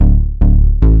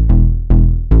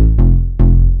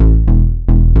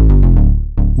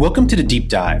Welcome to The Deep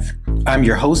Dive. I'm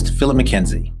your host, Philip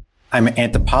McKenzie. I'm an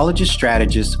anthropologist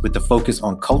strategist with a focus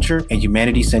on culture and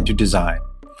humanity-centered design.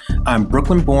 I'm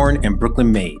Brooklyn-born and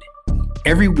Brooklyn-made.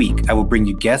 Every week, I will bring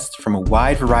you guests from a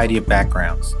wide variety of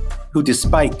backgrounds who,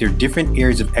 despite their different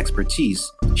areas of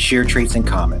expertise, share traits in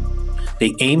common.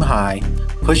 They aim high,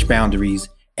 push boundaries,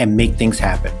 and make things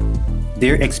happen.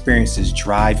 Their experiences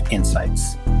drive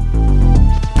insights.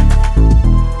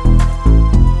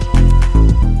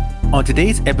 On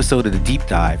today's episode of The Deep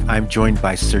Dive, I'm joined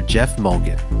by Sir Geoff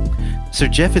Mulgan. Sir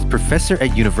Geoff is professor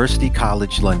at University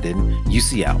College London,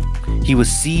 UCL. He was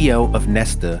CEO of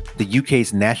Nesta, the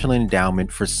UK's National Endowment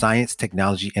for Science,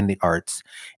 Technology and the Arts,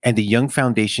 and the Young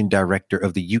Foundation Director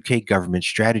of the UK Government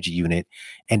Strategy Unit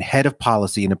and Head of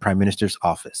Policy in the Prime Minister's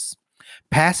Office.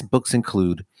 Past books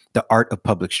include The Art of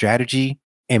Public Strategy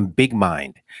and Big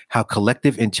Mind, How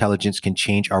Collective Intelligence Can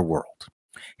Change Our World.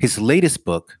 His latest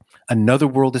book, Another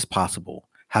World is Possible,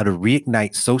 How to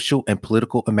Reignite Social and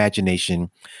Political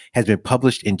Imagination, has been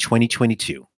published in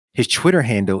 2022. His Twitter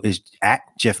handle is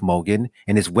 @GeoffMulgan,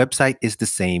 and his website is the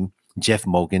same,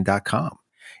 geoffmulgan.com.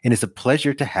 And it's a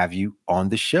pleasure to have you on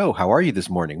the show. How are you this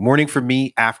morning? Morning for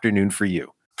me, afternoon for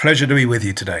you. Pleasure to be with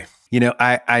you today. You know,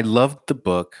 I loved the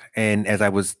book. And as I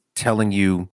was telling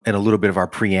you in a little bit of our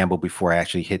preamble before I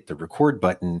actually hit the record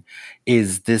button,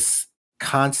 is this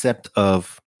concept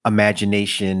of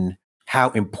imagination, how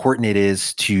important it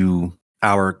is to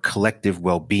our collective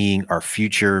well-being, our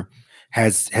future,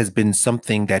 has been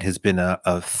something that has been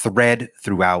a thread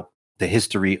throughout the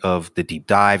history of The Deep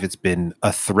Dive. It's been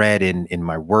a thread in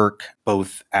my work,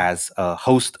 both as a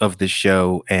host of this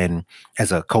show and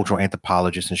as a cultural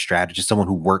anthropologist and strategist, someone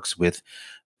who works with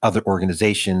other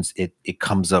organizations. It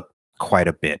comes up quite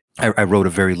a bit. I wrote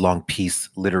a very long piece,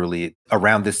 literally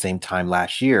around the same time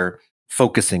last year,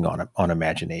 focusing on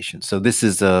imagination. So this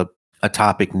is a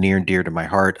topic near and dear to my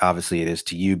heart. Obviously, it is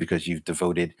to you because you've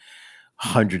devoted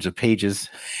hundreds of pages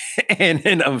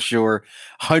and I'm sure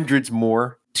hundreds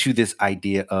more to this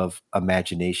idea of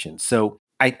imagination. So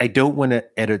I don't want to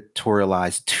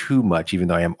editorialize too much, even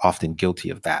though I am often guilty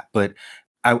of that. But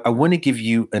I want to give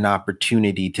you an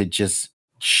opportunity to just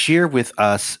share with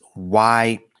us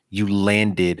why you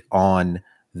landed on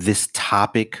this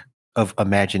topic of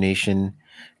imagination.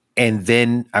 And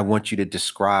then I want you to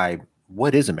describe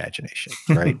what is imagination,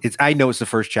 right? I know it's the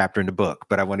first chapter in the book,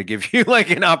 but I want to give you like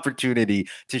an opportunity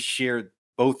to share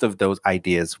both of those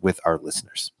ideas with our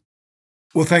listeners.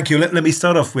 Well, thank you. Let me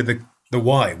start off with the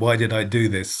why. Why did I do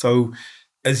this? So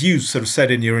as you sort of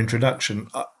said in your introduction,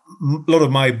 a lot of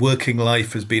my working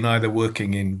life has been either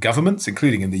working in governments,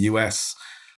 including in the US,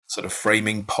 sort of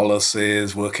framing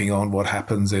policies, working on what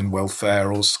happens in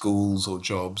welfare or schools or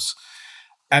jobs,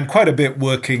 and quite a bit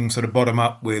working sort of bottom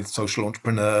up with social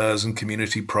entrepreneurs and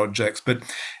community projects. But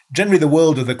generally the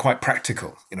world of the quite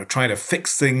practical, trying to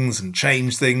fix things and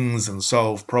change things and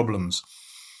solve problems.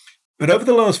 But over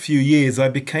the last few years, I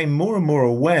became more and more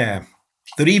aware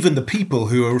that even the people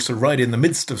who are sort of right in the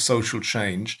midst of social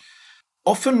change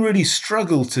often really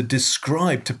struggle to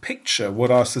describe, to picture what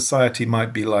our society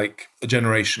might be like a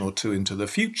generation or two into the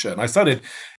future. And I started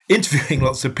interviewing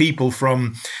lots of people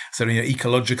from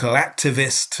ecological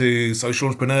activists to social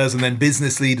entrepreneurs and then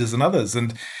business leaders and others.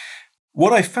 And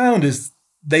what I found is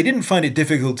they didn't find it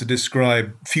difficult to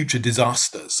describe future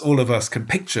disasters. All of us can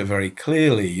picture very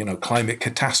clearly, climate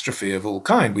catastrophe of all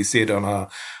kind. We see it on our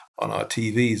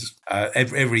TVs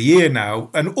every year now.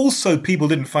 And also people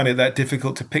didn't find it that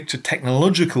difficult to picture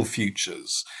technological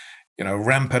futures,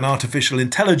 rampant artificial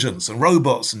intelligence and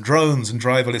robots and drones and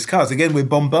driverless cars. Again, we're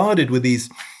bombarded with these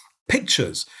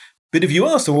pictures. But if you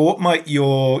ask them, well, what might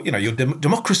your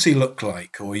democracy look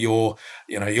like, or your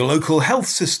local health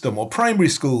system, or primary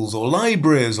schools, or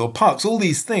libraries, or parks, all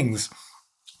these things,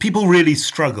 people really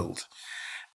struggled.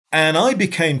 And I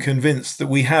became convinced that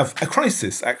we have a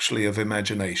crisis, actually, of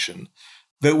imagination,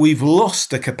 that we've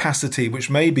lost a capacity which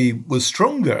maybe was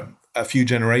stronger a few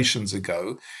generations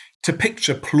ago to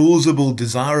picture plausible,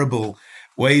 desirable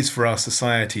ways for our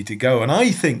society to go. And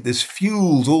I think this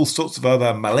fuels all sorts of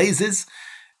other malaises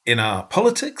in our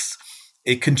politics.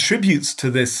 It contributes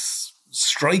to this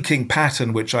striking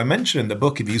pattern, which I mentioned in the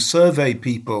book. If you survey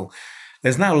people,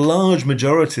 there's now large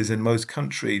majorities in most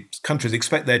countries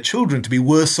expect their children to be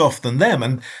worse off than them.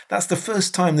 And that's the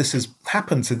first time this has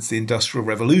happened since the Industrial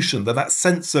Revolution, that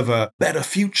sense of a better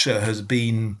future has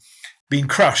been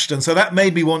crushed. And so that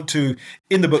made me want to,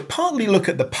 in the book, partly look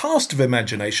at the past of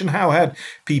imagination. How had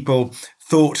people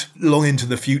thought long into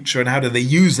the future, and how do they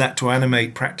use that to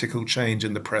animate practical change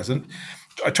in the present?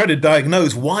 I try to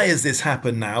diagnose, why has this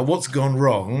happened now? What's gone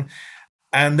wrong?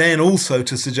 and then also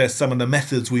to suggest some of the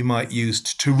methods we might use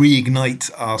to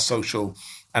reignite our social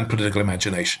and political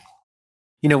imagination.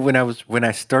 When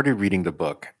I started reading the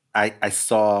book, I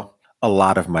saw a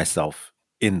lot of myself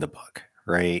in the book,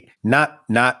 right?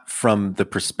 Not from the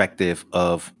perspective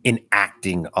of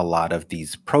enacting a lot of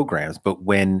these programs, but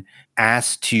when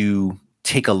asked to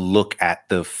take a look at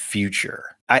the future.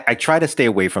 I try to stay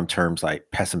away from terms like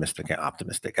pessimistic and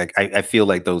optimistic. I feel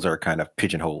like those are kind of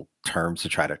pigeonhole terms to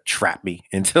try to trap me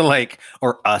into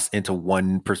or us into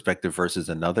one perspective versus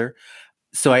another.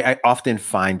 So I often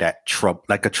find that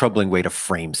like a troubling way to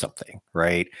frame something,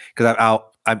 right? Because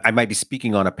I might be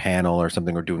speaking on a panel or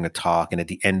something, or doing a talk, and at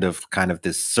the end of kind of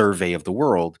this survey of the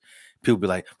world, people be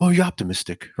like, "Oh, you're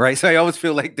optimistic," right? So I always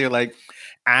feel like they're like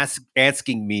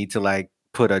asking me to like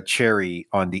put a cherry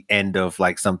on the end of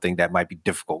like something that might be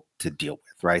difficult to deal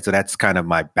with, right? So that's kind of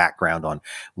my background on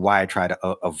why I try to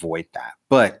avoid that.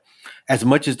 But as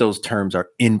much as those terms are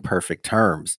imperfect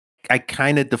terms, I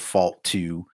kind of default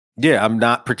to, yeah, I'm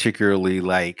not particularly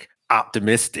like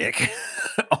optimistic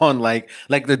on like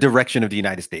the direction of the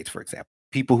United States, for example.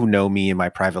 People who know me in my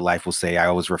private life will say I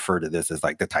always refer to this as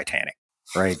like the Titanic,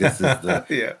 right?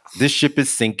 Yeah. This ship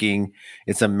is sinking.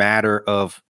 It's a matter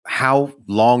of how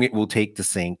long it will take to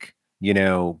sink,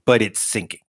 but it's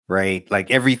sinking, right?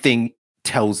 Like everything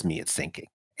tells me it's sinking.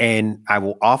 And I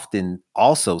will often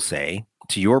also say,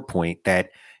 to your point,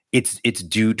 that it's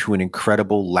due to an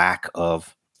incredible lack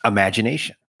of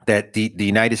imagination, that the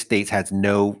United States has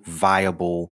no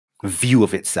viable view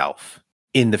of itself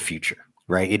in the future,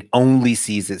 right? It only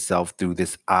sees itself through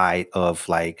this eye of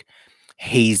like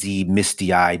hazy,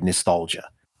 misty-eyed nostalgia,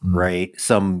 Mm. right?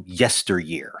 Some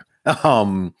yesteryear.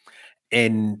 Um,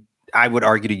 and I would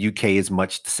argue the UK is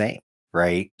much the same,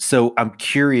 right? So I'm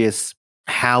curious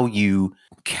how you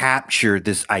capture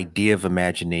this idea of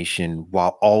imagination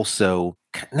while also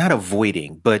not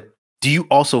avoiding, but do you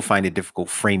also find it difficult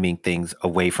framing things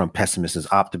away from pessimism,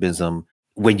 optimism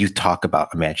when you talk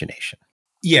about imagination?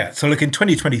 Yeah, so look, in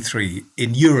 2023,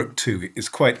 in Europe too, it's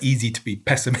quite easy to be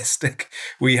pessimistic.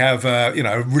 We have,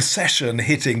 a recession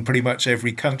hitting pretty much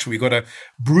every country. We've got a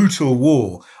brutal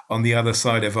war on the other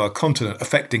side of our continent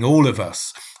affecting all of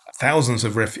us. Thousands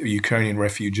of Ukrainian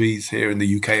refugees here in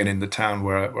the UK and in the town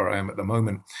where I am at the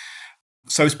moment.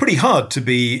 So it's pretty hard to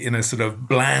be in a sort of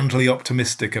blandly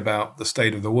optimistic about the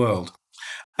state of the world.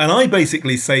 And I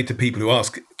basically say to people who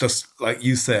ask, just like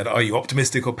you said, are you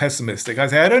optimistic or pessimistic? I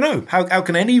say, I don't know. How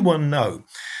can anyone know?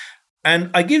 And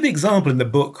I give the example in the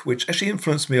book, which actually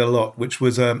influenced me a lot, which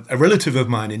was a relative of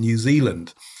mine in New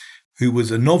Zealand, who was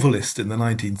a novelist in the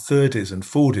 1930s and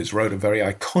 40s, wrote a very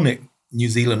iconic New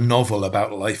Zealand novel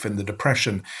about life in the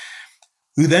Depression,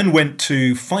 who then went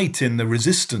to fight in the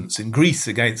resistance in Greece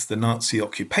against the Nazi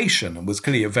occupation and was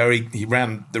clearly he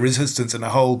ran the resistance in a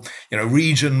whole,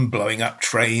 region, blowing up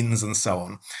trains and so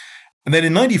on. And then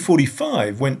in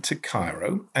 1945 went to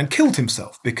Cairo and killed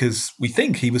himself because we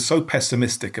think he was so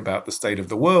pessimistic about the state of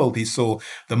the world. He saw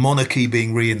the monarchy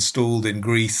being reinstalled in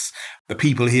Greece. The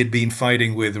people he had been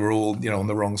fighting with were all, on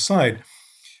the wrong side.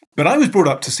 But I was brought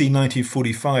up to see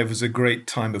 1945 as a great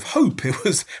time of hope. It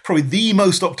was probably the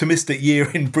most optimistic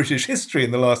year in British history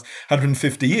in the last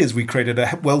 150 years. We created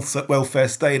a welfare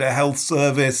state, a health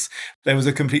service. There was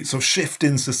a complete sort of shift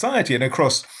in society. And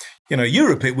across,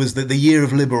 Europe, it was the year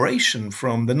of liberation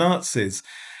from the Nazis.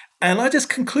 And I just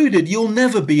concluded you'll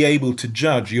never be able to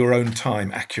judge your own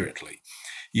time accurately.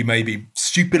 You may be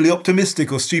stupidly optimistic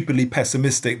or stupidly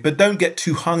pessimistic, but don't get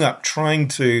too hung up trying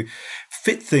to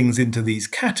fit things into these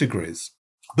categories.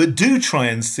 But do try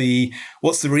and see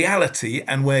what's the reality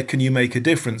and where can you make a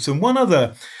difference. And one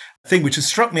other thing which has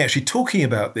struck me actually talking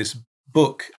about this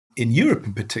book in Europe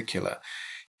in particular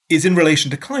is in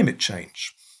relation to climate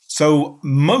change. So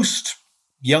most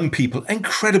young people are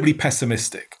incredibly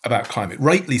pessimistic about climate,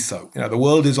 rightly so. The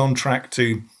world is on track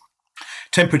to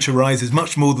temperature rises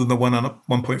much more than the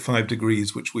 1.5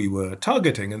 degrees which we were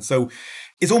targeting. And so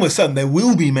it's almost certain there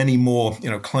will be many more,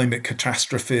 climate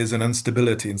catastrophes and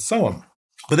instability and so on.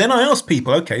 But then I ask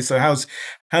people, okay, so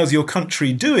how's your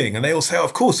country doing? And they all say,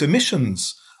 of course,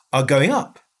 emissions are going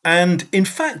up. And in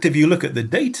fact, if you look at the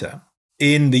data,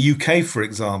 in the UK, for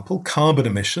example, carbon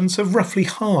emissions have roughly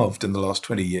halved in the last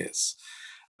 20 years.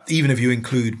 Even if you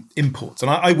include imports.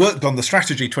 And I worked on the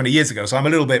strategy 20 years ago, so I'm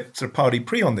a little bit sort of party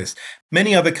pre on this.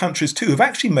 Many other countries too have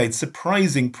actually made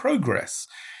surprising progress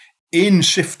in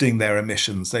shifting their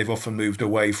emissions. They've often moved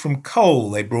away from coal.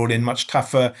 They brought in much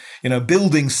tougher,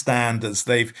 building standards.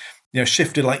 They've,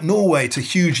 shifted like Norway to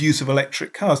huge use of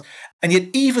electric cars. And yet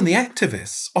even the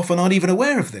activists often aren't even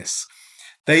aware of this.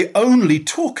 They only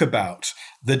talk about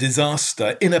the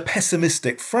disaster in a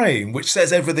pessimistic frame, which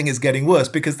says everything is getting worse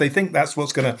because they think that's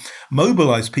what's going to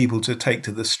mobilize people to take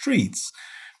to the streets.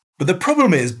 But the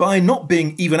problem is, by not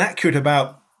being even accurate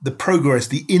about the progress,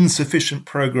 the insufficient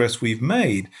progress we've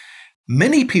made,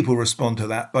 many people respond to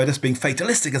that by just being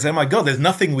fatalistic and saying, oh my God, there's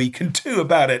nothing we can do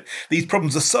about it. These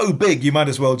problems are so big, you might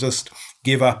as well just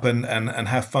give up and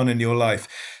have fun in your life.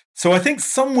 So I think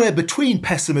somewhere between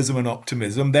pessimism and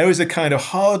optimism, there is a kind of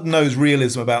hard-nosed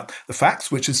realism about the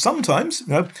facts, which is sometimes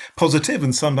positive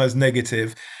and sometimes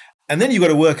negative. And then you've got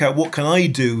to work out, what can I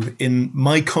do in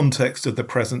my context of the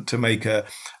present to make a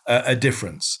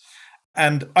difference?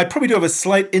 And I probably do have a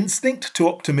slight instinct to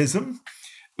optimism,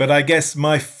 but I guess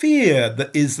my fear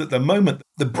is that the moment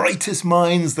the brightest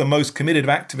minds, the most committed of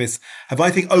activists have, I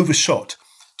think, overshot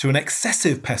to an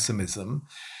excessive pessimism.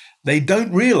 They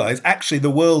don't realize actually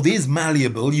the world is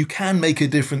malleable. You can make a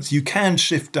difference. You can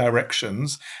shift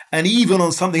directions. And even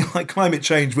on something like climate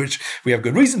change, which we have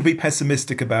good reason to be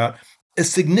pessimistic about, a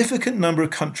significant number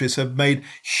of countries have made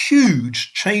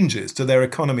huge changes to their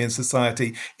economy and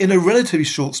society in a relatively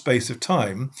short space of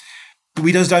time.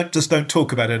 We just don't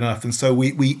talk about it enough. And so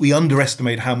we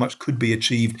underestimate how much could be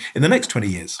achieved in the next 20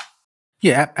 years.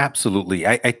 Yeah, absolutely.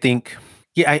 I think,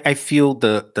 I feel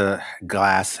the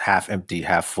glass half empty,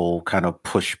 half full kind of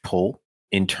push pull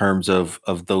in terms of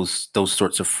those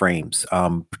sorts of frames,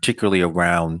 particularly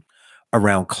around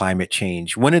climate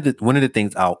change. One of the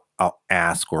things I'll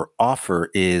ask or offer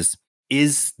is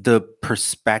the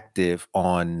perspective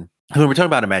on, when we're talking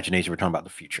about imagination, we're talking about the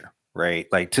future, right?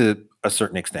 Like, to a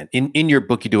certain extent. In your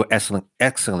book, you do an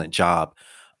excellent job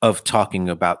of talking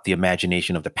about the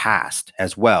imagination of the past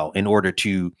as well, in order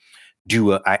to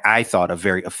do I thought a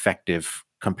very effective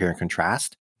compare and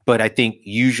contrast. But I think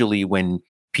usually when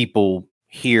people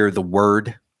hear the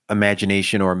word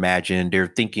imagination or imagine, they're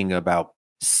thinking about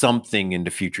something in the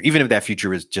future, even if that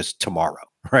future is just tomorrow,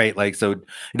 right? Like, so it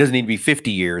doesn't need to be 50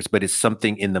 years, but it's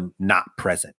something in the not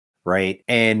present, right?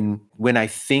 And when I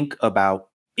think about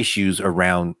issues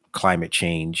around climate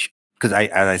change, because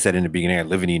as I said in the beginning, I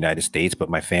live in the United States, but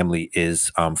my family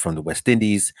is from the West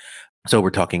Indies. So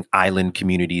we're talking island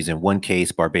communities in one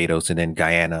case, Barbados, and then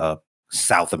Guyana, a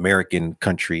South American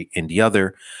country in the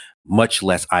other, much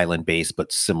less island based,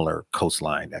 but similar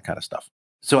coastline, that kind of stuff.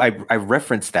 So I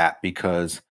reference that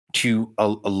because to a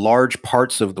large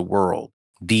parts of the world,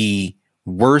 the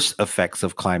worst effects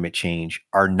of climate change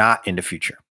are not in the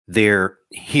future. They're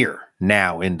here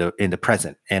now in the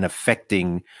present and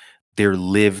affecting their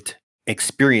lived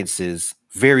experiences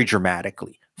very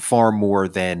dramatically, far more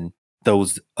than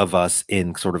those of us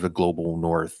in sort of the global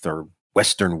north or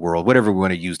Western world, whatever we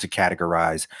want to use to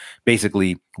categorize,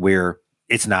 basically where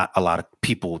it's not a lot of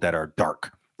people that are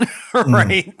dark,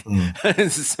 right?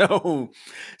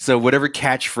 So whatever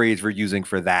catchphrase we're using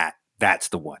for that, that's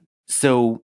the one.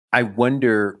 So I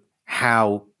wonder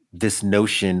how this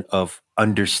notion of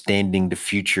understanding the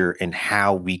future and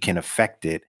how we can affect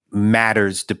it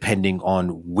matters depending on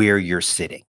where you're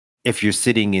sitting. If you're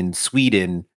sitting in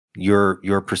Sweden,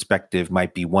 your perspective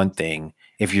might be one thing.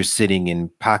 If you're sitting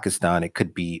in Pakistan, it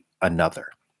could be another,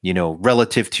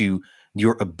 relative to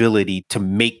your ability to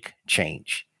make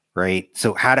change, right?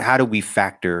 So how do we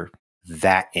factor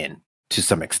that in to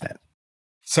some extent?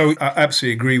 So I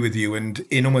absolutely agree with you. And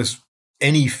in almost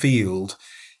any field,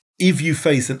 if you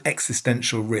face an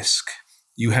existential risk,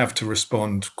 you have to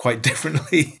respond quite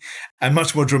differently and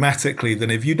much more dramatically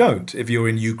than if you don't. If you're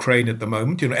in Ukraine at the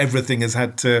moment, everything has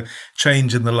had to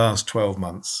change in the last 12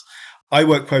 months. I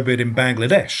work quite a bit in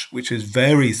Bangladesh, which is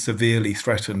very severely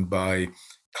threatened by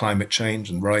climate change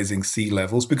and rising sea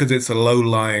levels because it's a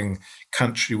low-lying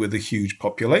country with a huge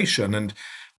population. And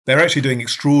they're actually doing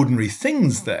extraordinary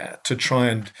things there to try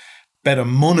and better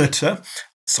monitor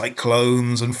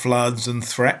cyclones and floods and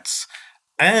threats,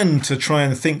 and to try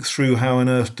and think through how on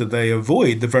earth do they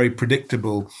avoid the very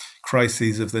predictable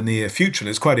crises of the near future. And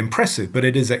it's quite impressive, but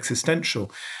it is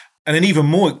existential. And an even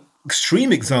more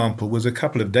extreme example was a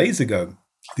couple of days ago,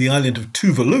 the island of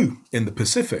Tuvalu in the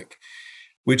Pacific,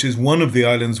 which is one of the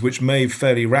islands which may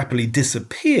fairly rapidly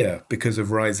disappear because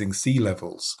of rising sea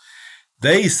levels.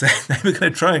 They said they were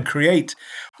going to try and create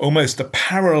almost a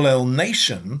parallel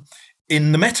nation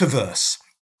in the metaverse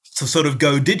to sort of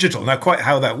go digital. Now, quite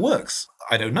how that works,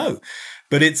 I don't know.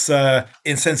 But it's, in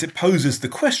a sense, it poses the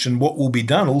question, what will be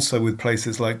done also with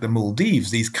places like the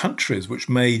Maldives, these countries which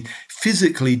may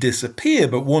physically disappear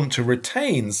but want to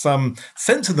retain some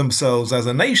sense of themselves as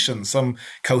a nation, some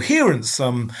coherence,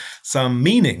 some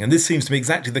meaning. And this seems to be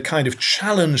exactly the kind of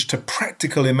challenge to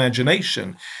practical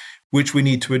imagination which we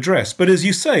need to address. But as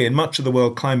you say, in much of the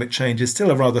world, climate change is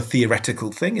still a rather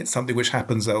theoretical thing. It's something which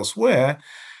happens elsewhere.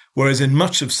 Whereas in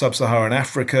much of sub-Saharan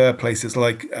Africa, places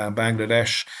like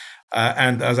Bangladesh,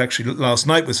 and I was actually last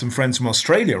night with some friends from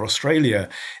Australia. Australia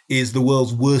is the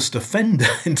world's worst offender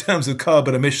in terms of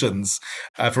carbon emissions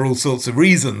for all sorts of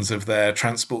reasons of their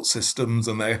transport systems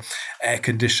and their air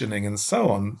conditioning and so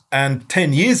on. And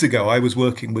 10 years ago, I was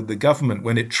working with the government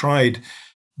when it tried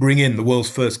bring in the world's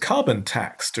first carbon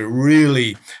tax to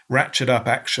really ratchet up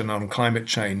action on climate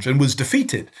change and was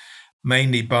defeated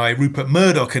mainly by Rupert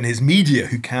Murdoch and his media,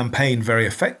 who campaigned very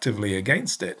effectively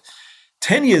against it.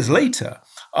 10 years later,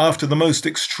 after the most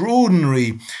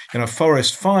extraordinary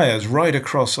forest fires right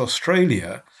across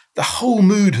Australia, the whole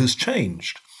mood has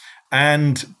changed.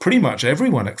 And pretty much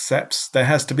everyone accepts there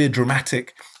has to be a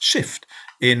dramatic shift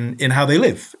in how they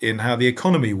live, in how the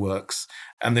economy works.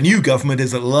 And the new government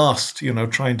is at last,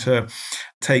 trying to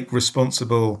take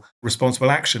responsible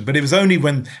action. But it was only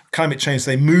when climate change,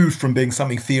 they moved from being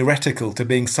something theoretical to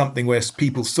being something where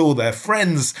people saw their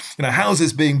friends,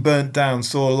 houses being burnt down,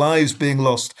 saw lives being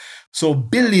lost, saw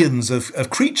billions of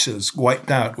creatures wiped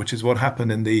out, which is what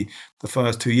happened in the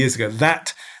fires 2 years ago.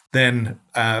 That then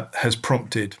has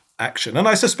prompted action. And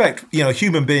I suspect,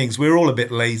 human beings, we're all a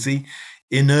bit lazy.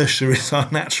 Inertia is our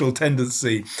natural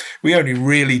tendency. We only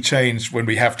really change when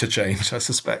we have to change, I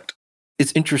suspect.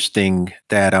 It's interesting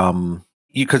that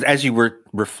because as you were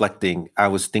reflecting, I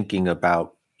was thinking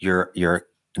about your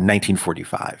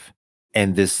 1945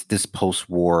 and this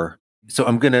post-war. So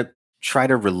I'm going to try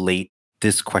to relate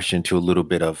this question to a little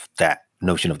bit of that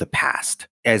notion of the past.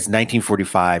 As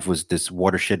 1945 was this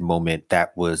watershed moment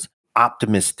that was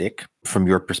optimistic from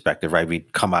your perspective, right?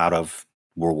 We'd come out of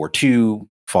World War II,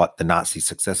 fought the Nazis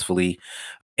successfully,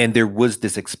 and there was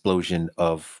this explosion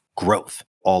of growth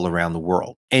all around the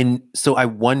world. And so I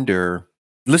wonder,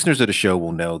 listeners of the show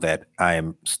will know that I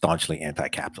am staunchly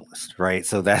anti-capitalist, right?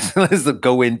 So let's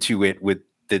go into it with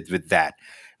that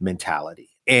mentality.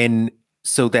 And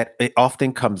so that it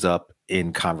often comes up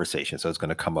in conversation. So it's going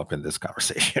to come up in this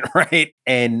conversation, right?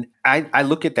 And I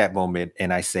look at that moment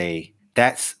and I say,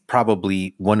 that's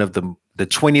probably one of the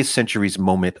 20th century's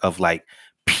moment of like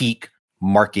peak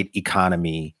market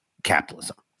economy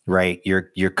capitalism, right?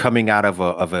 You're coming out of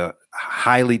a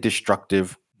highly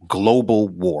destructive global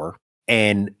war,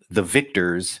 and the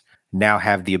victors now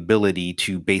have the ability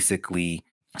to basically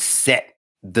set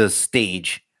the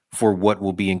stage for what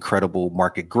will be incredible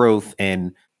market growth.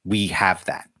 And we have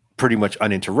that pretty much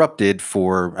uninterrupted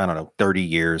for, 30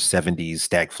 years, 70s,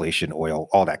 stagflation, oil,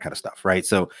 all that kind of stuff, right?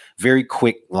 So very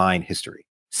quick line history.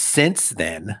 Since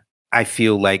then, I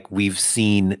feel like we've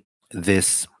seen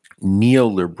this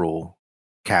neoliberal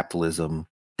capitalism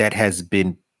that has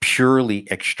been purely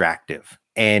extractive.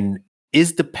 And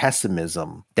is the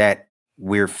pessimism that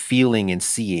we're feeling and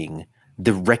seeing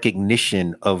the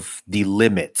recognition of the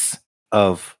limits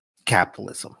of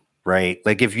capitalism, right?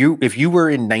 Like if you were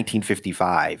in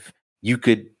 1955, you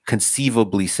could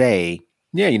conceivably say,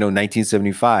 yeah,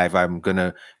 1975, I'm going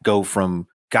to go from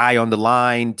guy on the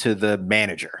line to the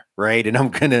manager, right? And I'm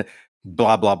going to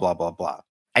blah, blah, blah, blah, blah.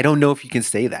 I don't know if you can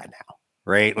say that now,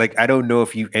 right? Like, I don't know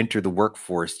if you enter the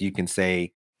workforce, you can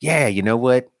say, yeah, you know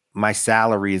what? My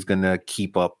salary is going to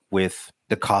keep up with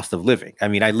the cost of living. I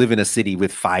mean, I live in a city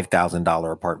with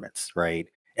 $5,000 apartments, right?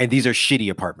 And these are shitty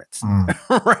apartments,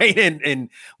 right? And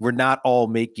we're not all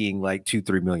making like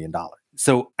 $2-3 million.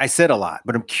 So I said a lot,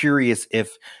 but I'm curious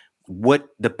if what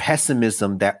the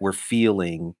pessimism that we're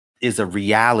feeling is a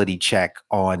reality check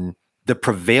on the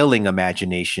prevailing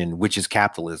imagination, which is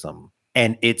capitalism,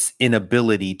 and its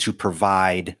inability to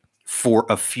provide for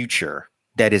a future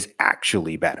that is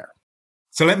actually better.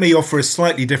 So let me offer a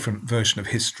slightly different version of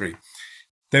history.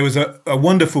 There was a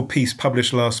wonderful piece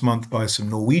published last month by some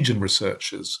Norwegian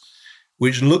researchers,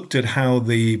 which looked at how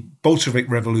the Bolshevik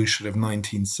Revolution of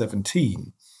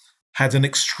 1917 had an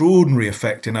extraordinary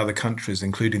effect in other countries,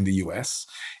 including the US,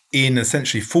 in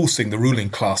essentially forcing the ruling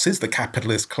classes, the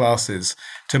capitalist classes,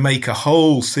 to make a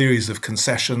whole series of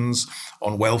concessions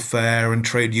on welfare and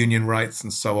trade union rights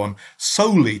and so on,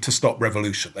 solely to stop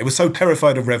revolution. They were so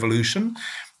terrified of revolution,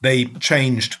 they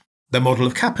changed the model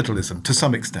of capitalism to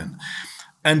some extent.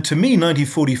 And to me,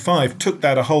 1945 took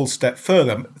that a whole step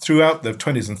further. Throughout the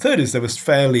 20s and 30s, there was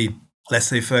fairly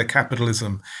laissez-faire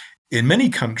capitalism in many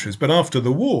countries. But after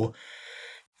the war,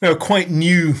 a quite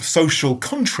new social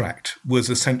contract was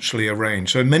essentially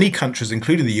arranged. So in many countries,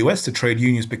 including the US, the trade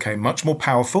unions became much more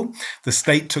powerful. The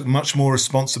state took much more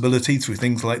responsibility through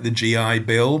things like the GI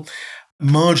Bill.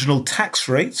 Marginal tax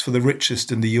rates for the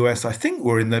richest in the US, I think,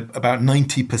 were in about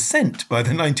 90% by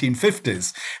the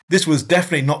 1950s. This was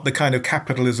definitely not the kind of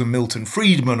capitalism Milton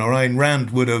Friedman or Ayn Rand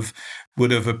would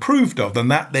have approved of. And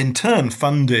that in turn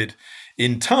funded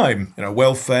in time,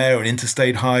 welfare and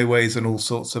interstate highways and all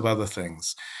sorts of other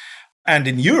things. And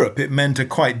in Europe, it meant a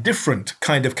quite different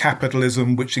kind of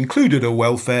capitalism, which included a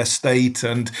welfare state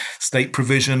and state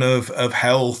provision of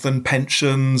health and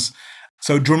pensions.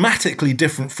 So dramatically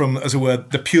different from, as it were,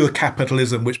 the pure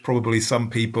capitalism, which probably some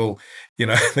people,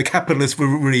 the capitalists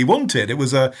really wanted. It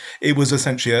was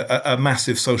essentially a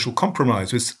massive social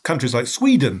compromise with countries like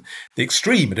Sweden, the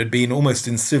extreme. It had been almost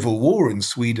in civil war in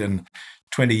Sweden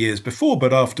 20 years before,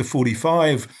 but after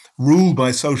 45, ruled by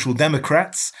social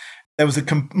democrats, there was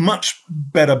a much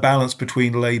better balance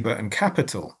between labor and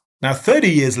capital. Now, 30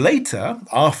 years later,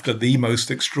 after the most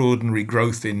extraordinary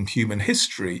growth in human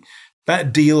history,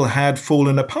 that deal had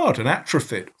fallen apart and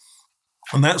atrophied.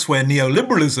 And that's where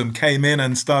neoliberalism came in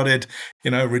and started,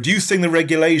 reducing the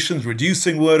regulations,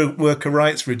 reducing worker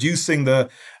rights, reducing the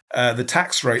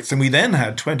tax rates. And we then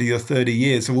had 20 or 30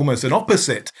 years of almost an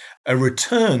opposite, a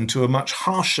return to a much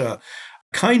harsher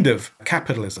kind of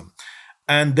capitalism.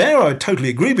 And there I totally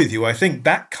agree with you. I think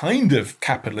that kind of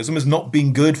capitalism has not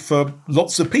been good for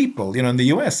lots of people. In the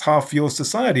US, half your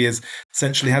society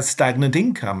essentially has stagnant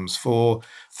incomes for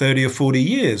 30 or 40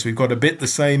 years. We've got a bit the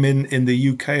same in the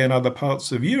UK and other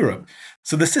parts of Europe.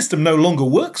 So the system no longer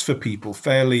works for people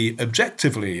fairly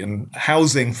objectively. And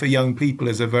housing for young people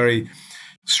is a very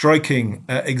striking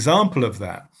example of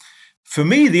that. For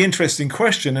me, the interesting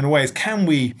question in a way is, can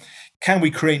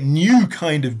we create new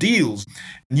kind of deals,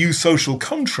 new social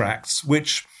contracts,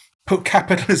 which put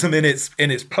capitalism in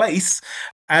its place,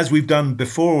 as we've done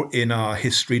before in our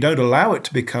history, don't allow it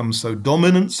to become so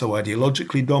dominant, so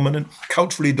ideologically dominant,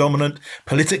 culturally dominant,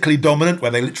 politically dominant,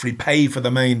 where they literally pay for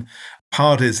the main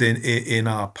parties in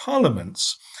our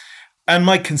parliaments. And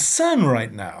my concern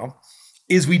right now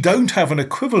is we don't have an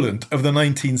equivalent of the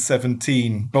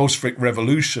 1917 Bolshevik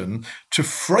Revolution to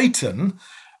frighten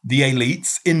the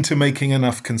elites into making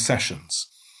enough concessions.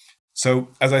 So,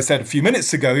 as I said a few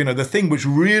minutes ago, the thing which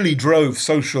really drove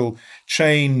social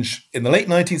change in the late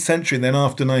 19th century and then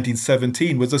after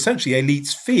 1917 was essentially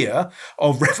elites' fear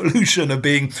of revolution, of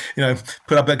being,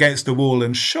 put up against the wall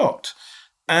and shot.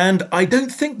 And I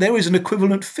don't think there is an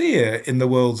equivalent fear in the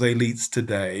world's elites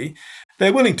today.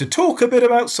 They're willing to talk a bit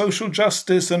about social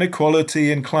justice and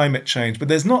equality and climate change, but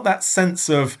there's not that sense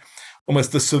of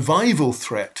almost the survival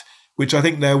threat, which I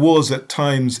think there was at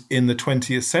times in the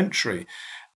 20th century.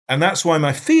 And that's why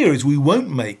my fear is we won't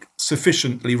make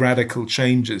sufficiently radical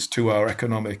changes to our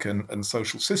economic and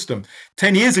social system.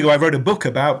 10 years ago, I wrote a book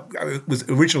about,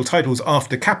 original title was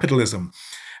After Capitalism,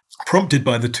 prompted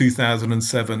by the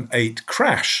 2007-8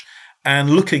 crash,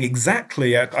 and looking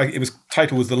exactly at,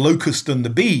 title was The Locust and the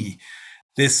Bee,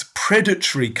 this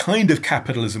predatory kind of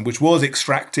capitalism, which was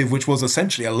extractive, which was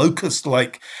essentially a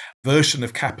locust-like version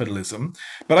of capitalism.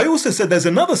 But I also said there's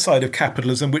another side of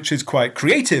capitalism which is quite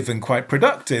creative and quite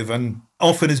productive and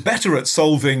often is better at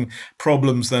solving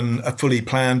problems than a fully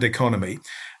planned economy.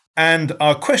 And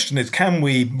our question is, can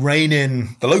we rein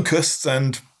in the locusts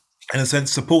and, in a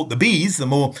sense, support the bees, the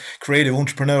more creative,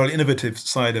 entrepreneurial, innovative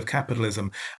side of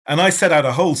capitalism? And I set out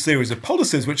a whole series of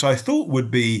policies which I thought would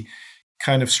be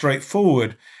kind of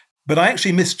straightforward. But I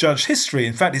actually misjudged history.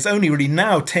 In fact, it's only really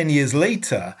now, 10 years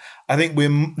later, I think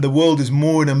the world is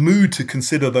more in a mood to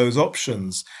consider those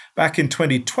options. Back in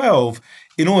 2012,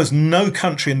 in almost no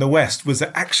country in the West was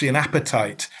there actually an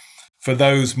appetite for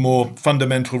those more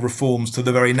fundamental reforms to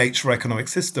the very nature of economic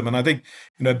system. And I think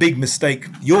a big mistake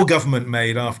your government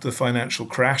made after the financial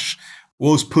crash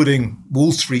was putting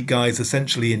Wall Street guys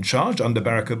essentially in charge under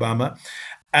Barack Obama,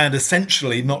 and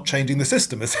essentially not changing the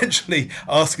system, essentially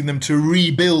asking them to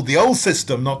rebuild the old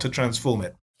system, not to transform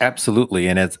it. Absolutely.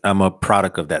 And I'm a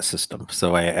product of that system.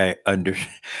 So I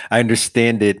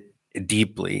understand it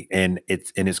deeply and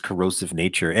its corrosive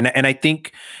nature. And I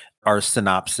think our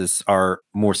synopsis are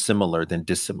more similar than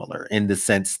dissimilar in the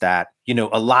sense that,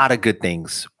 a lot of good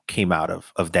things came out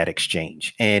of that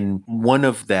exchange. And one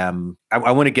of them,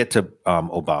 I want to get to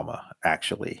Obama,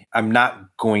 actually. I'm not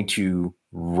going to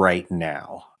right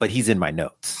now, but he's in my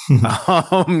notes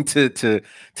to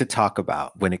talk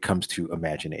about when it comes to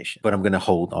imagination. But I'm going to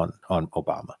hold on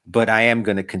Obama. But I am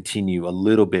going to continue a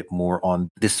little bit more on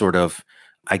this sort of,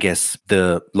 I guess,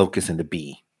 the locust and the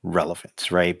bee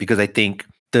relevance, right? Because I think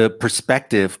the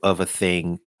perspective of a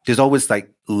thing, there's always like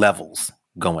levels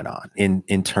going on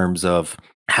in terms of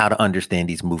how to understand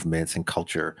these movements and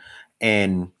culture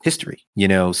and history,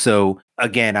 So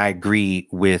again, I agree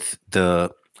with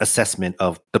the assessment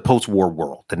of the post-war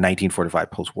world, the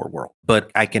 1945 post-war world. But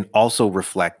I can also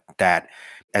reflect that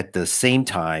at the same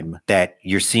time that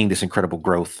you're seeing this incredible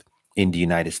growth in the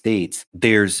United States,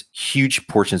 there's huge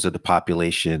portions of the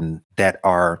population that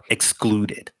are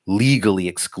excluded, legally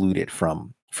excluded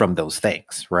from those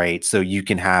things, right? So you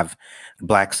can have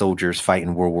Black soldiers fight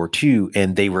in World War II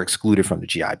and they were excluded from the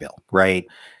GI Bill, right?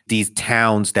 These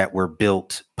towns that were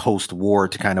built post-war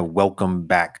to kind of welcome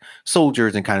back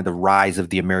soldiers and kind of the rise of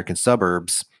the American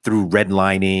suburbs through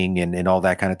redlining and all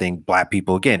that kind of thing, Black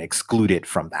people, again, excluded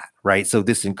from that, right? So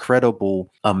this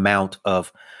incredible amount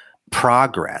of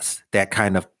progress that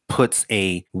kind of puts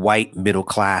a white middle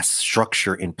class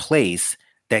structure in place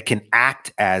that can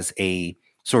act as a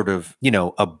sort of,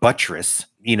 a buttress,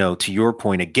 to your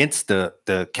point, against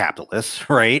the capitalists,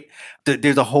 right?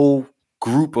 There's a whole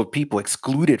group of people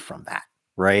excluded from that,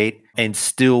 right? And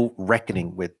still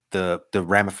reckoning with the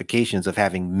ramifications of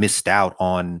having missed out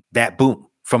on that boom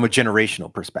from a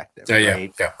generational perspective,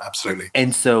 right? Yeah, absolutely.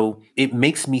 And so it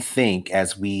makes me think,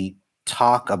 as we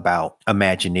talk about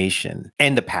imagination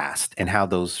and the past and how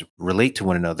those relate to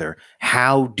one another,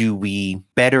 how do we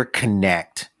better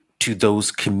connect to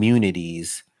those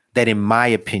communities that, in my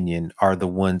opinion, are the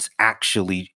ones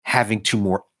actually having to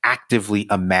more actively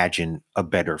imagine a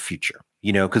better future?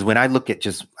 Because when I look at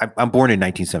I'm born in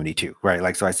 1972, right?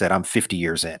 Like, so I said, I'm 50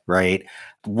 years in, right?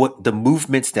 What the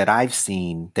movements that I've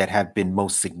seen that have been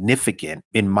most significant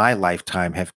in my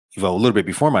lifetime have, well, a little bit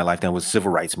before my lifetime, was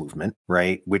civil rights movement,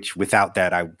 right? Which without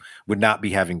that, I would not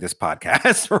be having this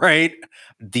podcast, right?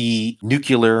 The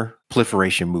nuclear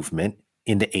proliferation movement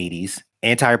in the 80s,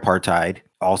 anti-apartheid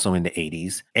also in the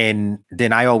 80s. And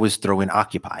then I always throw in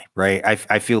Occupy, right?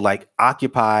 I feel like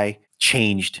Occupy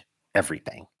changed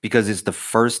everything because it's the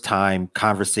first time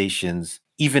conversations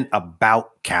even about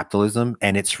capitalism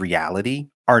and its reality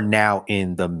are now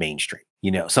in the mainstream.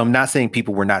 So I'm not saying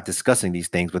people were not discussing these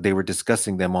things, but they were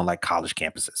discussing them on like college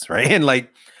campuses, right? And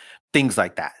like things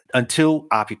like that. Until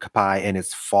Occupy and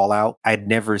its fallout, I'd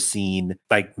never seen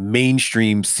like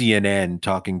mainstream CNN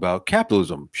talking about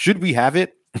capitalism. Should we have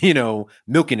it?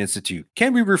 Milken Institute.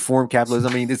 Can we reform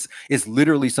capitalism? I mean, it's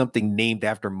literally something named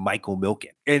after Michael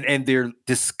Milken. And they're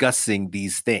discussing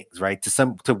these things, right?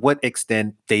 To what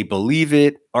extent they believe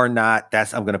it or not,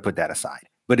 I'm going to put that aside.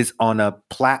 But it's on a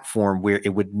platform where it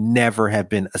would never have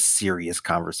been a serious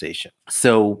conversation.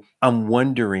 So I'm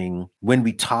wondering, when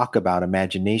we talk about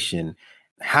imagination,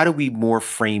 how do we more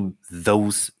frame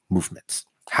those movements?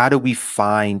 How do we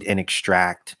find and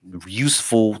extract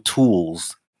useful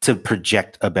tools to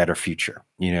project a better future?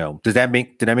 Did that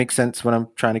make sense what I'm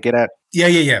trying to get at?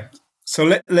 Yeah. So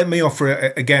let me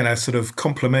offer again a sort of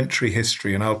complementary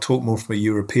history, and I'll talk more from a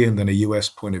European than a US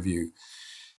point of view.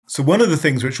 So one of the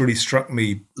things which really struck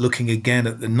me looking again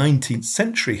at the 19th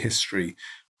century history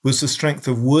was the strength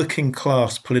of working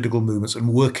class political movements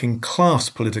and working class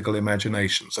political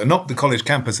imagination. So not the college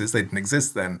campuses, they didn't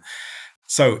exist then.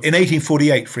 So in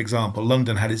 1848, for example,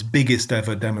 London had its biggest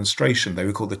ever demonstration. They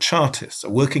were called the Chartists, a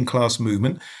working class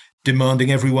movement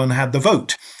demanding everyone had the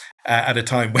vote. At a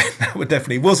time when that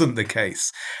definitely wasn't the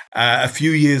case. A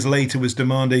few years later was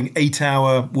demanding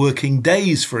 8-hour working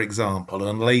days, for example,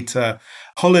 and later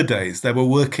holidays. There were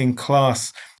working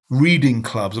class reading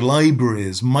clubs,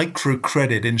 libraries,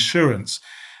 microcredit, insurance.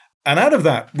 And out of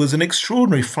that was an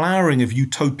extraordinary flowering of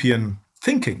utopian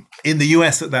thinking. In the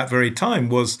US at that very time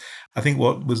was, I think,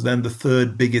 what was then the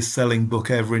third biggest selling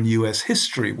book ever in US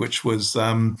history, which was...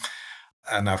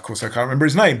 and now, of course, I can't remember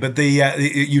his name, but the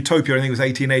Utopia, I think it was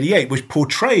 1888, which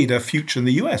portrayed a future in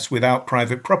the US without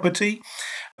private property,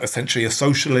 essentially a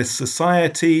socialist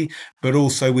society, but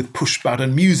also with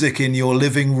push-button music in your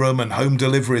living room and home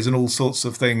deliveries and all sorts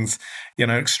of things.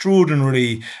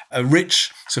 Extraordinarily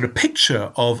rich sort of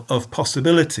picture of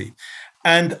possibility.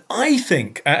 And I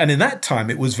think, and in that time,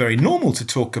 it was very normal to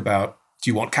talk about, do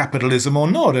you want capitalism or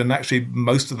not? And actually,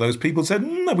 most of those people said,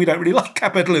 no, we don't really like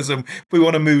capitalism. We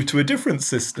want to move to a different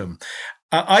system.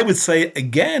 I would say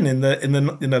again, in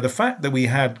the fact that we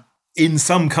had, in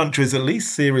some countries at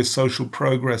least, serious social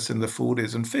progress in the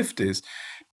 40s and 50s,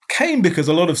 came because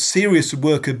a lot of serious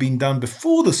work had been done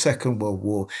before the Second World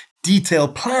War.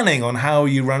 Detailed planning on how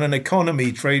you run an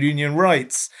economy, trade union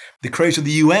rights, the creation of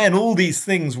the UN, all these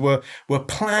things were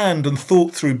planned and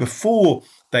thought through before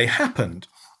they happened.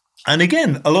 And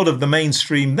again, a lot of the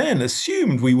mainstream then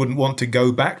assumed we wouldn't want to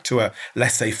go back to a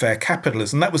laissez-faire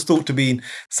capitalism. That was thought to be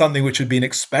something which had been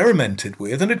experimented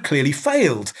with and had clearly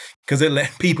failed because it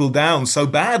let people down so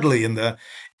badly in the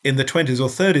 20s or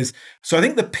 30s. So I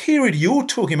think the period you're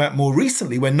talking about more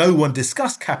recently, when no one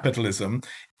discussed capitalism,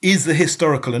 is the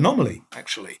historical anomaly,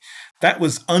 actually. That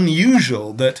was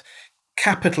unusual that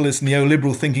capitalist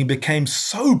neoliberal thinking became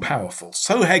so powerful,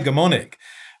 so hegemonic,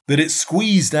 that it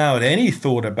squeezed out any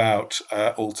thought about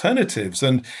alternatives.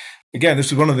 And again,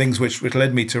 this was one of the things which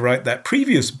led me to write that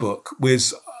previous book,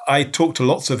 was I talked to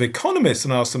lots of economists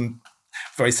and asked them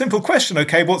very simple question.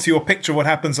 Okay, what's your picture? What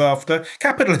happens after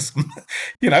capitalism?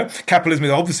 Capitalism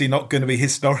is obviously not going to be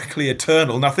historically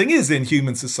eternal. Nothing is in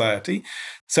human society.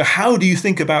 So how do you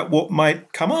think about what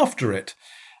might come after it?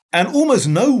 And almost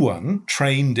no one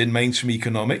trained in mainstream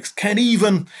economics can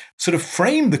even sort of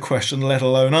frame the question, let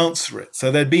alone answer it. So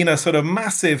there'd been a sort of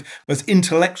massive, most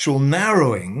intellectual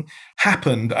narrowing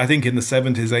happened, I think, in the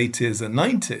 70s, 80s, and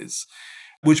 90s,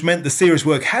 which meant the serious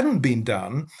work hadn't been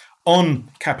done on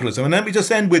capitalism. And let me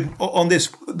just end with on this.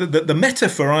 The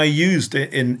metaphor I used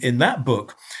in that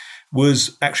book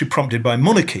was actually prompted by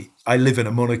monarchy. I live in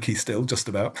a monarchy still, just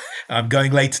about. I'm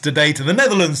going later today to the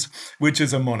Netherlands, which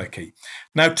is a monarchy.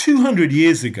 Now, 200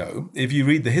 years ago, if you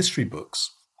read the history books,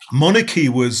 monarchy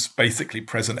was basically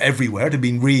present everywhere. It had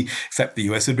been except the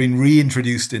US, had been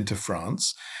reintroduced into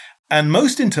France. And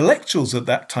most intellectuals at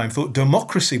that time thought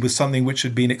democracy was something which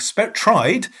had been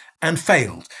tried and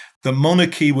failed. The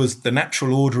monarchy was the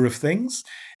natural order of things.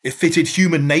 It fitted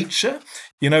human nature.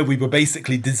 We were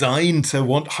basically designed to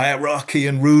want hierarchy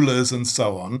and rulers and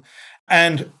so on.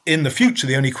 And in the future,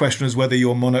 the only question is whether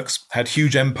your monarchs had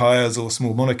huge empires or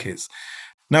small monarchies.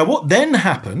 Now, what then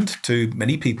happened, to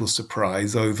many people's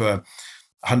surprise, over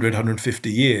 100,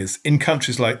 150 years, in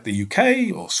countries like the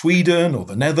UK or Sweden or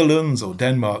the Netherlands or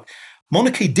Denmark,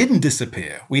 monarchy didn't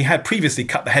disappear. We had previously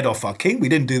cut the head off our king. We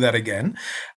didn't do that again.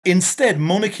 Instead,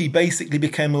 monarchy basically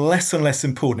became less and less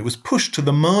important. It was pushed to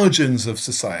the margins of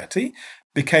society,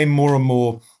 became more and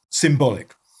more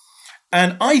symbolic.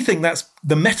 And I think that's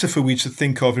the metaphor we should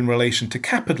think of in relation to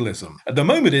capitalism. At the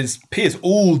moment, it appears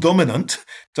all dominant,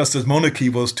 just as monarchy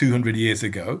was 200 years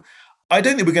ago. I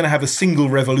don't think we're going to have a single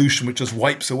revolution which just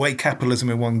wipes away capitalism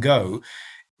in one go.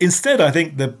 Instead, I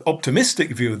think the optimistic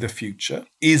view of the future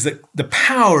is that the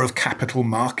power of capital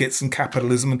markets and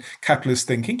capitalism and capitalist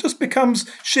thinking just becomes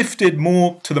shifted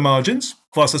more to the margins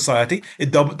of our society.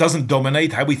 It doesn't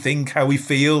dominate how we think, how we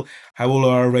feel, how all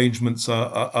our arrangements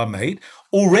are made.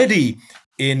 Already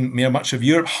in much of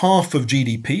Europe, half of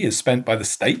GDP is spent by the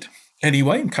state.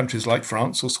 Anyway, in countries like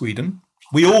France or Sweden,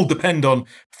 we all depend on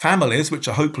families, which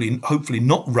are hopefully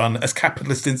not run as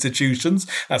capitalist institutions.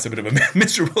 That's a bit of a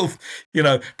miserable,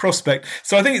 prospect.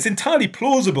 So I think it's entirely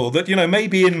plausible that,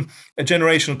 maybe in a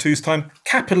generation or two's time,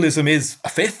 capitalism is a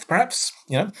fifth, perhaps,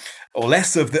 or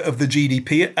less of the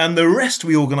GDP, and the rest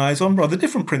we organize on rather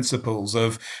different principles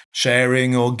of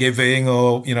sharing or giving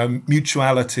or,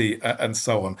 mutuality and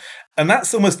so on. And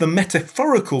that's almost the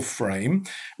metaphorical frame,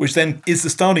 which then is the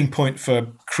starting point for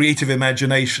creative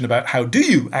imagination about how do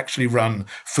you actually run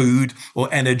food or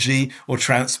energy or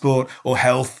transport or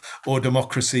health or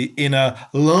democracy in a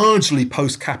largely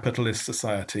post-capitalist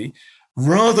society,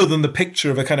 rather than the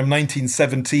picture of a kind of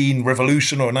 1917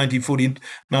 revolution or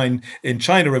 1949 in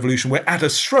China revolution, where at a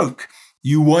stroke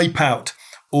you wipe out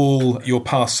all your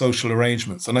past social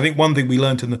arrangements. And I think one thing we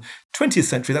learned in the 20th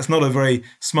century, that's not a very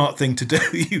smart thing to do.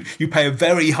 You pay a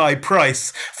very high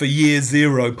price for year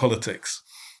zero politics.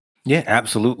 Yeah,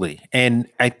 absolutely. And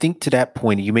I think to that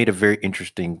point, you made a very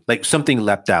interesting, like something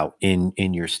leapt out in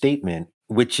your statement,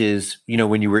 which is,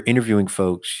 when you were interviewing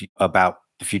folks about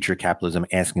the future of capitalism,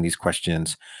 asking these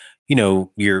questions,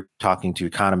 you're talking to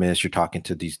economists, you're talking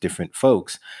to these different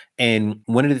folks. And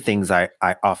one of the things I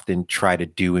often try to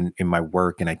do in my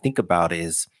work and I think about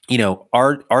is,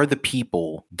 are the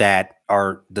people that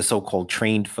are the so-called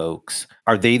trained folks,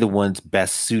 are they the ones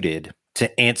best suited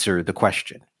to answer the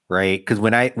question? Right. Because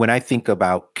when I think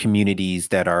about communities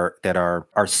that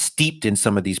are steeped in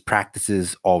some of these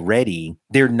practices already,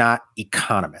 they're not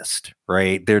economists,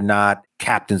 right? They're not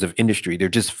captains of industry. They're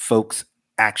just folks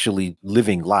actually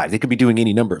living lives. They could be doing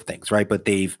any number of things, right? But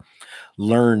they've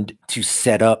learned to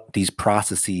set up these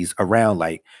processes around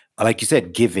like you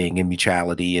said, giving and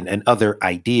mutuality and other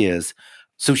ideas.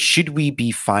 So should we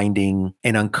be finding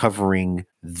and uncovering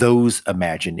those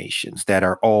imaginations that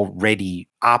are already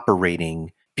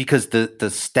operating? Because the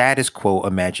status quo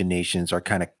imaginations are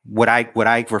kind of what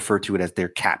I refer to it as they're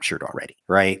captured already,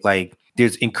 right? Like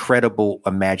there's incredible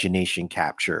imagination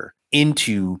capture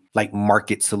into like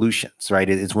market solutions, right?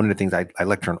 It's one of the things I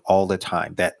lecture on all the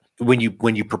time, that when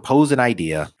you propose an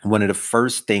idea, one of the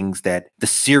first things that the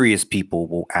serious people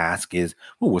will ask is,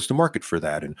 well, what's the market for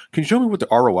that? And can you show me what the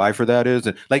ROI for that is?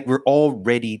 And like we're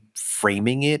already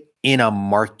framing it in a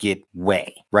market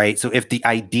way, right? So if the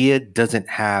idea doesn't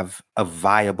have a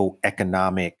viable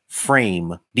economic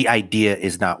frame, the idea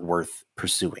is not worth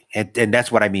pursuing. And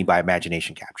that's what I mean by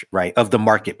imagination capture, right? Of the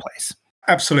marketplace.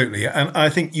 Absolutely. And I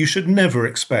think you should never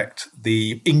expect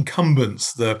the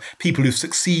incumbents, the people who've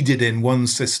succeeded in one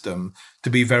system, to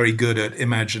be very good at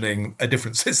imagining a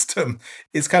different system.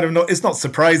 It's not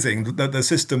surprising that the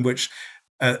system which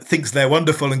thinks they're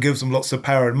wonderful and gives them lots of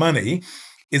power and money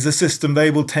is a system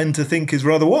they will tend to think is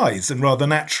rather wise and rather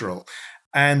natural.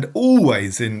 And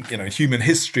always in human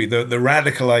history, the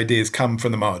radical ideas come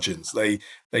from the margins.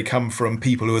 They come from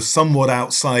people who are somewhat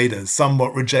outsiders,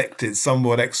 somewhat rejected,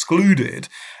 somewhat excluded,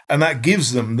 and that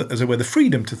gives them, as it were, the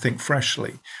freedom to think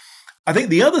freshly. I think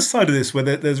the other side of this, where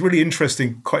there's really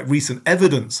interesting, quite recent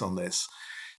evidence on this,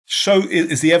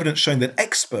 is the evidence showing that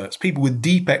experts, people with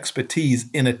deep expertise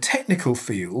in a technical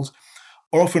field,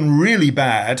 are often really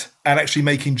bad at actually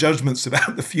making judgments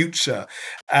about the future.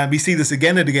 And we see this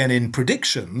again and again in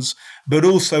predictions, but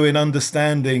also in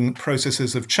understanding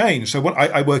processes of change. So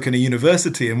I work in a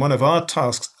university, and one of our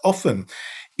tasks often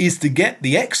is to get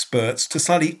the experts to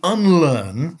slightly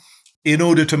unlearn in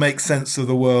order to make sense of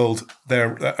the world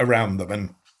there around them.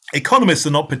 And economists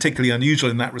are not particularly unusual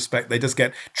in that respect. They just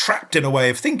get trapped in a way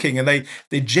of thinking, and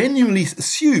they genuinely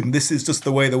assume this is just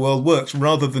the way the world works,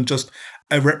 rather than just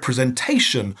a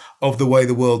representation of the way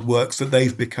the world works that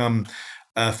they've become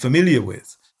familiar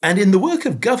with. And in the work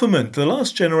of government, the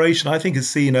last generation, I think, has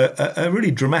seen a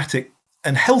really dramatic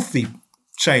and healthy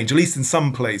change, at least in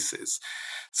some places.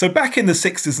 So back in the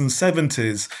 60s and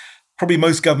 70s, probably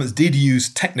most governments did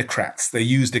use technocrats. They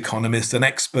used economists and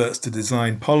experts to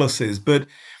design policies. But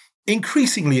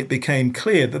increasingly, it became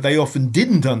clear that they often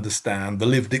didn't understand the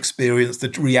lived experience, the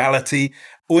reality,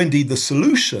 or indeed the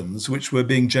solutions which were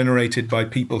being generated by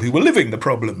people who were living the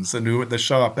problems and who were at the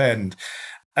sharp end.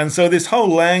 And so this whole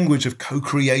language of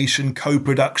co-creation,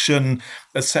 co-production,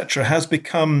 etc., has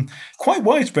become quite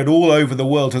widespread all over the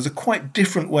world. There's a quite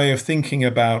different way of thinking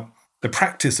about the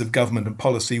practice of government and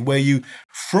policy, where you,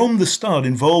 from the start,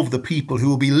 involve the people who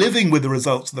will be living with the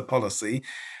results of the policy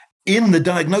in the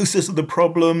diagnosis of the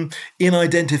problem, in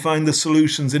identifying the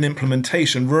solutions and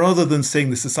implementation, rather than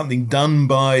seeing this as something done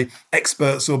by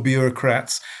experts or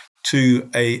bureaucrats to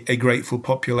a grateful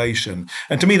population.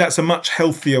 And to me, that's a much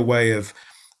healthier way of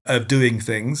doing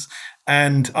things.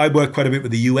 And I work quite a bit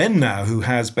with the UN now, who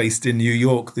has, based in New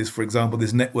York, for example,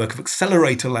 this network of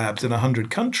accelerator labs in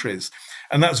 100 countries.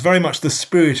 And that's very much the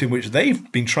spirit in which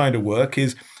they've been trying to work,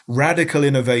 is radical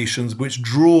innovations which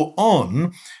draw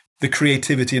on the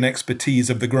creativity and expertise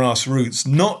of the grassroots,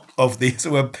 not of the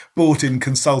sort of bought-in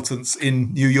consultants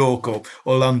in New York or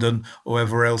London or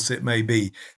wherever else it may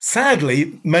be.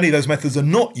 Sadly, many of those methods are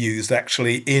not used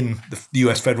actually in the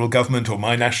US federal government or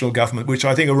my national government, which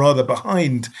I think are rather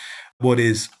behind what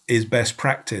is best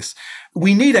practice.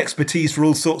 We need expertise for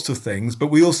all sorts of things, but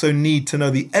we also need to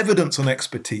know the evidence on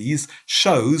expertise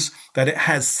shows that it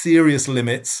has serious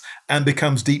limits and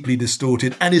becomes deeply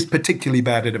distorted and is particularly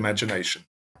bad at imagination.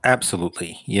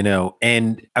 Absolutely.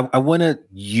 And I want to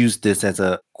use this as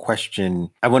a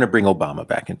question. I want to bring Obama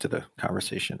back into the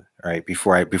conversation, right?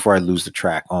 Before I lose the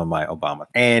track on my Obama.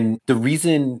 And the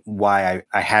reason why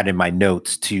I had in my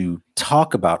notes to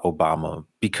talk about Obama,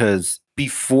 because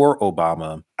before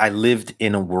Obama, I lived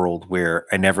in a world where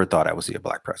I never thought I would see a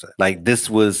black president. Like this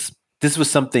was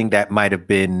something that might have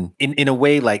been in a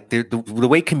way, like the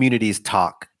way communities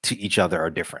talk to each other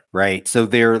are different, right? So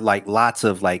there are like lots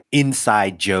of like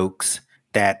inside jokes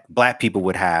that black people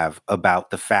would have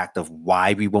about the fact of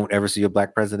why we won't ever see a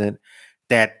black president,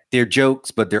 that they're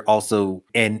jokes, but they're also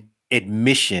an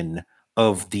admission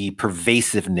of the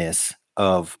pervasiveness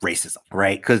of racism,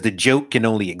 right? Because the joke can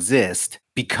only exist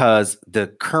because the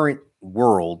current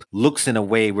world looks in a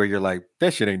way where you're like,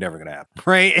 that shit ain't never gonna happen,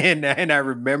 right? And I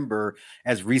remember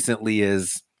as recently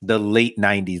as the late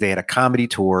 90s, they had a comedy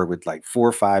tour with like 4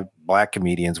 or 5 black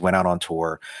comedians went out on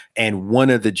tour. And one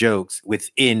of the jokes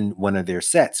within one of their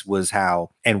sets was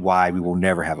how and why we will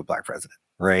never have a black president,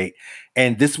 right?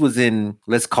 And this was in,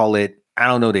 let's call it, I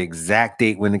don't know the exact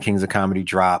date when the Kings of Comedy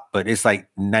dropped, but it's like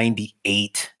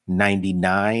 98,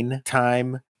 99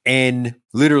 time. And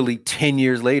literally 10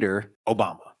 years later,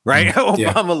 Obama, right? Yeah.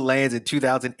 Obama lands in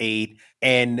 2008.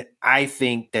 And I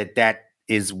think that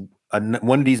is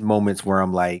one of these moments where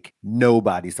I'm like,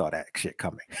 nobody saw that shit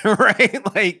coming,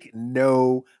 right? Like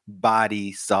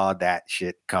nobody saw that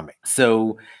shit coming.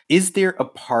 So is there a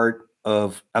part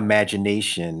of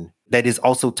imagination that is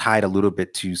also tied a little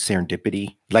bit to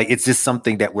serendipity? Like it's just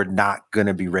something that we're not going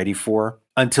to be ready for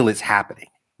until it's happening,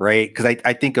 right? Because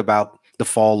I think about the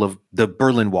fall of the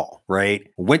Berlin Wall,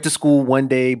 right? Went to school one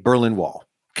day, Berlin Wall.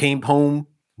 Came home,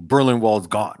 Berlin Wall's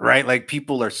gone, right? Like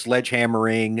people are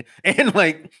sledgehammering and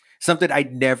like something I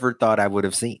never thought I would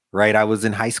have seen, right? I was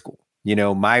in high school.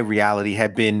 My reality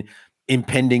had been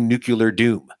impending nuclear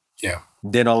doom. Yeah.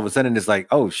 Then all of a sudden it's like,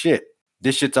 oh shit,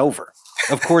 this shit's over.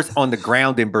 Of course, on the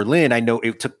ground in Berlin, I know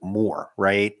it took more,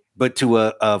 right? But to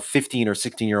a 15 or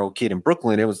 16-year-old kid in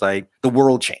Brooklyn, it was like the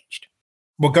world changed.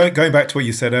 Well, going back to what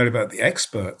you said earlier about the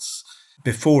experts,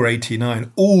 before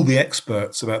 89, all the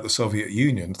experts about the Soviet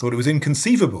Union thought it was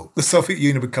inconceivable. The Soviet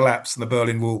Union would collapse and the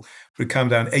Berlin Wall would come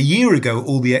down. A year ago,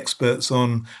 all the experts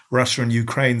on Russia and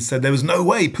Ukraine said there was no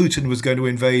way Putin was going to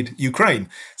invade Ukraine.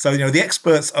 So, the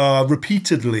experts are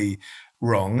repeatedly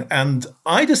wrong. And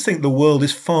I just think the world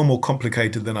is far more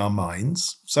complicated than our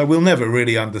minds. So we'll never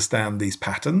really understand these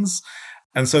patterns.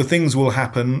 And so things will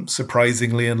happen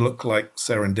surprisingly and look like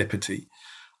serendipity.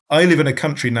 I live in a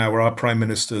country now where our prime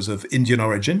minister's of Indian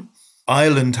origin.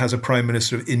 Ireland has a prime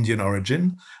minister of Indian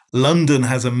origin. London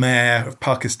has a mayor of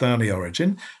Pakistani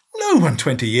origin. No one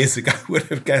 20 years ago would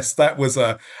have guessed that was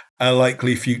a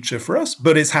likely future for us,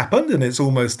 but it's happened and it's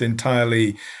almost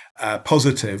entirely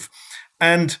positive.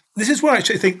 And this is where I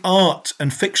actually think art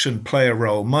and fiction play a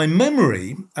role. My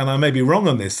memory, and I may be wrong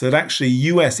on this, that actually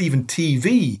US, even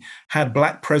TV, had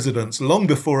black presidents long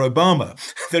before Obama.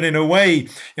 That in a way,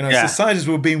 societies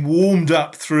were being warmed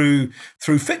up through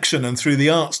fiction and through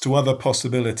the arts to other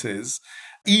possibilities,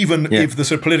 even if the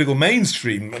sort of political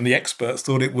mainstream and the experts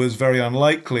thought it was very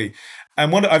unlikely.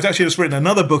 And I've actually just written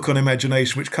another book on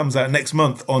imagination, which comes out next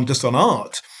month on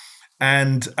art.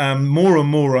 And more and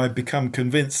more I've become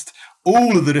convinced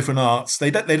all of the different arts,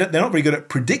 they're not very good at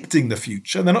predicting the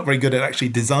future. They're not very good at actually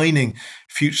designing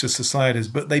future societies,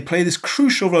 but they play this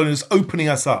crucial role in just opening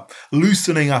us up,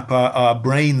 loosening up our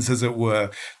brains, as it were,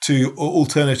 to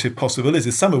alternative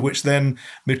possibilities, some of which then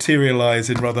materialize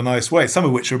in rather nice ways, some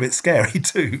of which are a bit scary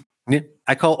too.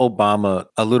 I call Obama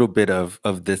a little bit of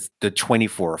this, the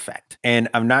 24 effect. And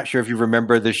I'm not sure if you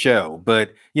remember the show,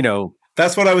 but,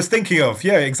 That's what I was thinking of.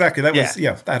 Yeah, exactly. That was,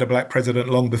 they had a black president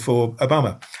long before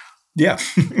Obama. Yeah.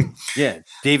 Yeah.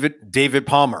 David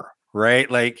Palmer, right?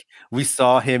 Like we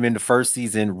saw him in the first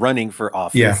season running for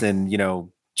office and,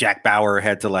 Jack Bauer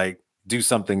had to do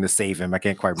something to save him. I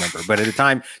can't quite remember. But at the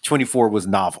time, 24 was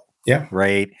novel. Yeah.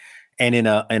 Right. And in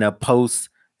a post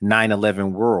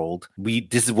 9/11 world,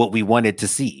 this is what we wanted to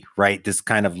see, right? This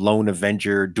kind of lone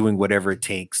avenger doing whatever it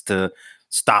takes to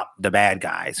stop the bad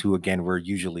guys who, again, were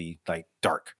usually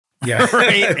dark. Yeah.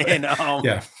 Right. And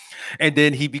and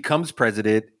then he becomes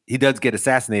president. He does get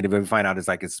assassinated, but we find out it's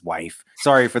his wife.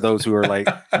 Sorry for those who are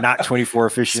not 24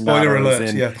 aficionados. Spoiler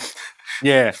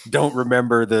alert, don't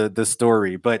remember the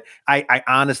story. But I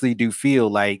honestly do feel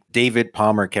like David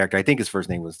Palmer character, I think his first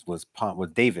name was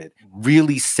David,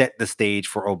 really set the stage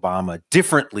for Obama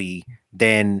differently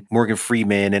than Morgan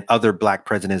Freeman and other black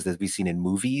presidents that we've seen in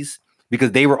movies.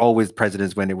 Because they were always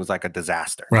presidents when it was a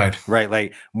disaster. Right.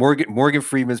 Like Morgan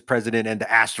Freeman's president and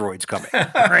the asteroids coming.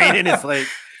 Right. And it's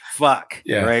fuck.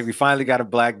 Yeah. Right. We finally got a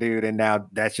black dude and now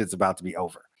that shit's about to be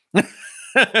over.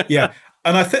 Yeah.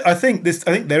 And I think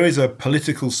there is a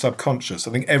political subconscious.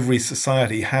 I think every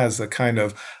society has a kind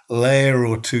of layer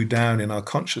or two down in our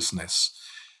consciousness,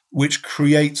 which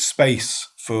creates space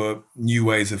for new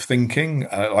ways of thinking,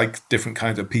 like different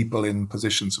kinds of people in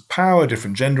positions of power,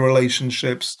 different gender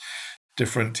relationships,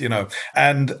 different,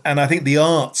 and I think the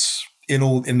arts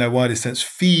in their widest sense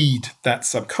feed that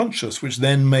subconscious, which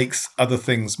then makes other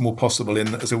things more possible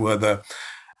in, as it were,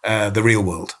 the real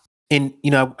world. And,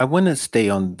 I want to stay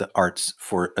on the arts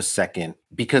for a second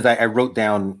because I wrote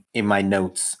down in my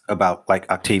notes about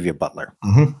Octavia Butler,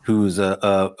 who's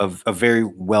a very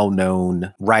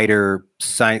well-known writer,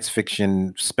 science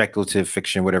fiction, speculative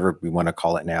fiction, whatever we want to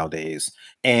call it nowadays.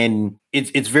 And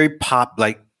it's very pop,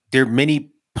 there are many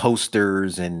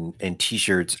posters and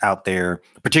t-shirts out there,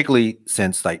 particularly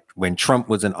since when Trump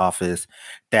was in office,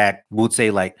 that would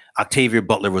say Octavia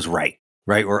Butler was right,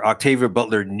 or Octavia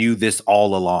Butler knew this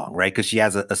all along, right? Because she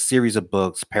has a series of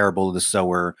books, Parable of the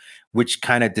Sower, which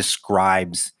kind of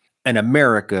describes an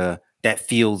America that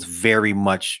feels very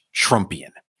much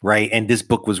Trumpian, right? And this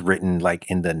book was written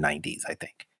in the 90s, I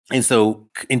think. And so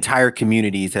entire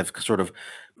communities have sort of,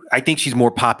 I think she's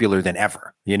more popular than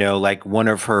ever. One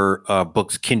of her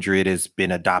books, Kindred, has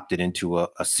been adopted into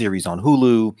a series on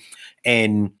Hulu.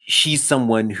 And she's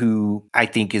someone who I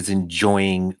think is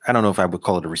enjoying, I don't know if I would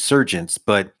call it a resurgence,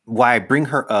 but why I bring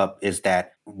her up is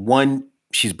that, one,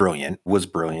 she's brilliant, was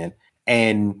brilliant.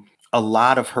 And a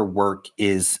lot of her work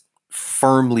is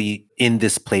firmly in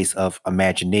this place of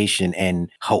imagination and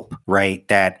hope, right?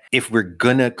 That if we're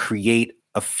gonna create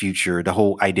a future, the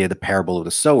whole idea of the parable of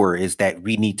the sower is that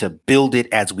we need to build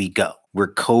it as we go.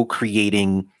 We're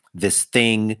co-creating this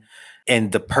thing.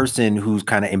 And the person who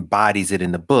kind of embodies it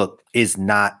in the book is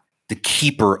not the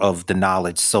keeper of the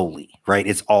knowledge solely, right?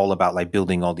 It's all about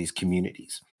building all these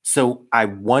communities. So I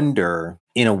wonder,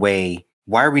 in a way,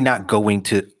 why are we not going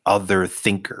to other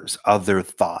thinkers, other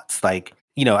thoughts?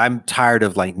 I'm tired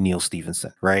of like Neil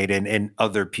Stevenson, right? And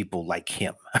other people like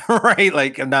him, right?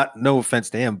 Like I'm not no offense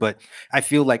to him, but I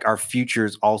feel like our future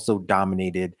is also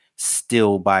dominated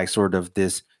still by sort of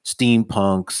this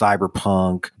steampunk,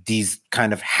 cyberpunk, these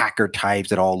kind of hacker types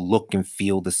that all look and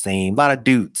feel the same. A lot of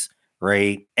dudes,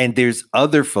 right? And there's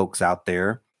other folks out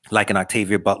there like an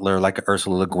Octavia Butler, like an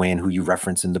Ursula Le Guin, who you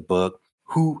reference in the book,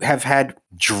 who have had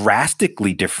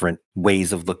drastically different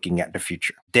ways of looking at the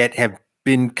future that have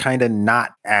been kind of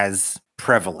not as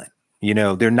prevalent.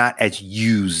 They're not as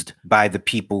used by the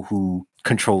people who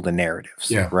control the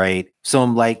narratives, Yeah. right? So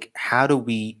I'm like, how do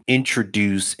we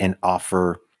introduce and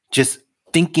offer just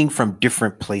thinking from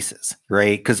different places,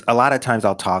 right? Because a lot of times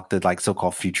I'll talk to like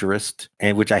so-called futurists,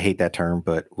 and which I hate that term,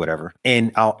 but whatever.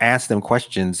 And I'll ask them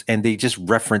questions, and they just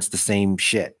reference the same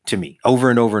shit to me over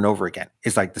and over and over again.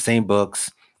 It's like the same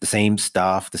books, the same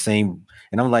stuff, the same.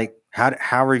 And I'm like,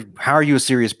 how are you a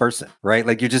serious person, right?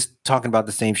 Like you're just talking about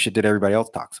the same shit that everybody else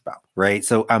talks about, right?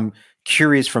 So I'm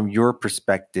curious from your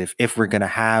perspective, if we're going to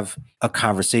have a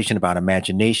conversation about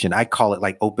imagination, I call it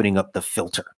like opening up the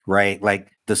filter, right?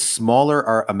 Like the smaller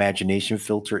our imagination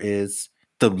filter is,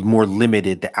 the more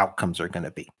limited the outcomes are going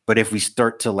to be. But if we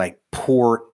start to like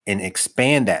pour and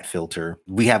expand that filter,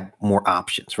 we have more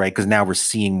options, right? Because now we're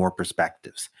seeing more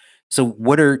perspectives. So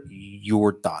what are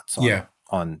your thoughts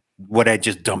on what I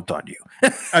just dumped on you?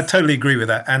 I totally agree with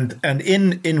that. And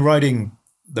in writing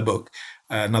the book,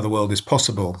 Another World is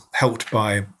Possible, helped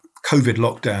by COVID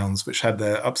lockdowns, which had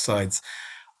their upsides,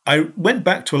 I went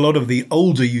back to a lot of the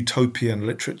older utopian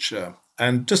literature.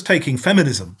 And just taking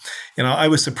feminism, I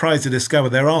was surprised to discover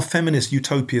there are feminist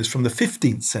utopias from the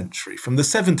 15th century, from the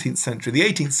 17th century, the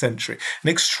 18th century, an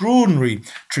extraordinary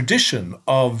tradition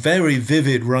of very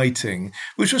vivid writing,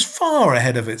 which was far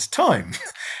ahead of its time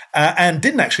and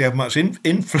didn't actually have much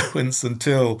influence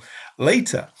until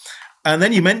later. And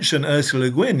then you mentioned Ursula Le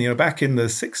Guin. Back in the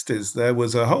 60s, there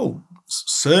was a whole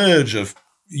surge of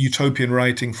utopian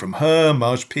writing from her,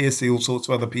 Marge Piercy, all sorts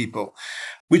of other people,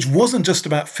 which wasn't just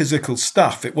about physical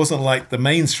stuff. It wasn't like the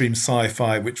mainstream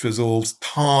sci-fi, which was all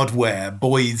hardware,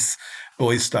 boys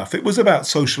stuff. It was about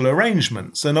social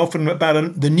arrangements and often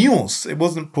about the nuance. It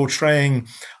wasn't portraying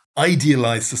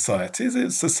idealized societies.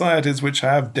 It's societies which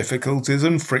have difficulties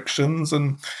and frictions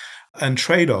and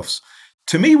trade-offs.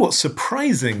 To me, what's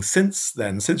surprising since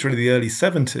then, since really the early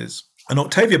 70s, and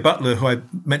Octavia Butler, who I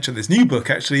mentioned in this new book,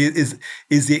 actually is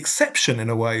the exception in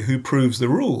a way who proves the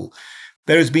rule.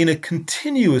 There has been a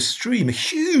continuous stream, a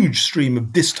huge stream of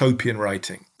dystopian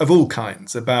writing of all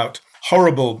kinds about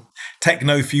horrible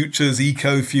techno futures,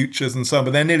 eco futures, and so on,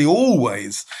 but they're nearly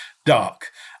always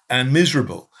dark and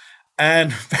miserable.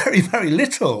 And very, very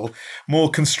little more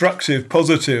constructive,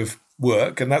 positive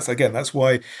work. And that's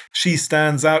why she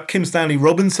stands out. Kim Stanley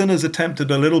Robinson has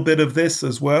attempted a little bit of this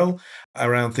as well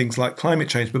around things like climate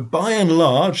change. But by and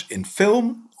large, in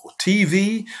film or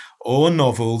TV or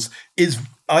novels,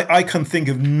 I can think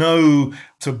of no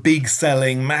sort of big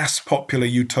selling, mass popular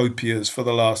utopias for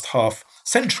the last half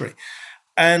century.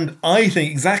 And I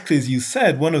think exactly as you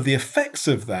said, one of the effects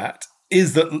of that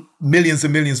is that millions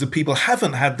and millions of people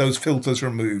haven't had those filters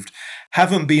removed,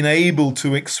 haven't been able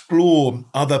to explore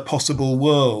other possible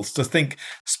worlds, to think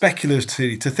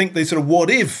speculatively, to think these sort of what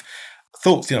if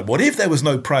thoughts, what if there was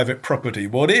no private property?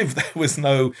 What if there was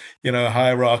no,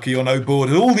 hierarchy or no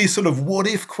borders? All these sort of what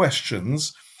if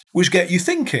questions which get you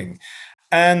thinking.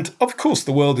 And of course,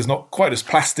 the world is not quite as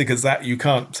plastic as that. You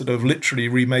can't sort of literally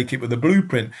remake it with a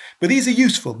blueprint. But these are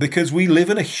useful because we live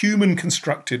in a human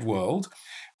constructed world.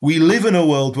 We live in a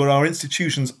world where our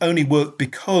institutions only work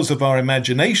because of our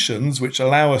imaginations, which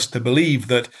allow us to believe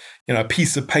that, a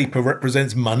piece of paper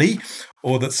represents money,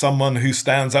 or that someone who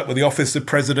stands up with the office of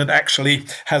president actually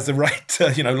has the right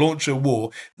to, launch a war.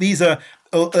 These are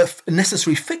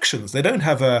necessary fictions. They don't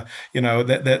have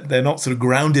they're not sort of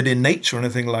grounded in nature or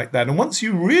anything like that. And once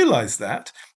you realize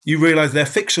that, you realize they're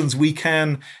fictions we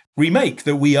can remake,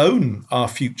 that we own our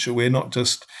future. We're not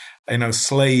just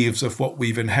slaves of what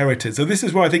we've inherited. So this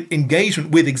is why I think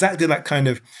engagement with exactly that kind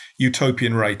of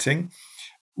utopian writing,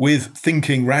 with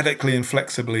thinking radically and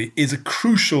flexibly, is a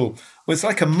crucial, it's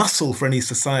like a muscle for any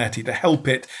society to help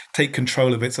it take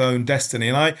control of its own destiny.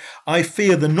 And I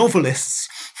fear the novelists,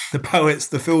 the poets,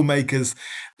 the filmmakers,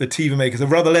 the TV makers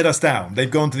have rather let us down. They've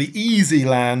gone to the easy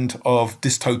land of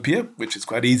dystopia, which is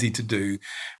quite easy to do,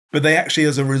 but they actually,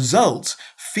 as a result,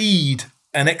 feed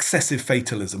an excessive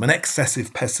fatalism, an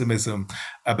excessive pessimism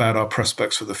about our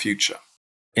prospects for the future.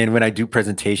 And when I do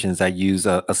presentations, I use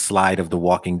a slide of The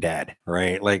Walking Dead,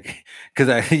 right? Like, because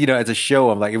as a show,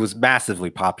 I'm like, it was massively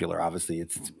popular. Obviously,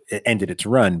 it ended its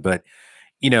run, but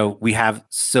we have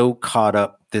so caught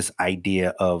up this idea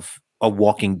of a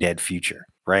Walking Dead future,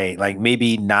 right? Like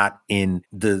maybe not in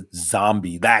the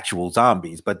actual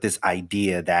zombies, but this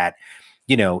idea that,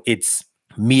 it's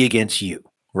me against you,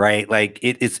 right? Like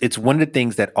it's one of the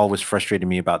things that always frustrated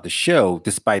me about the show,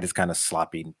 despite its kind of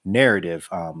sloppy narrative.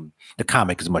 The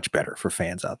comic is much better for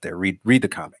fans out there. Read the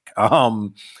comic.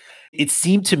 It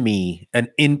seemed to me an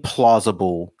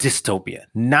implausible dystopia,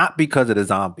 not because of the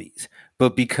zombies,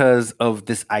 but because of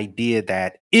this idea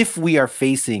that if we are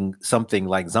facing something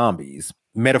like zombies,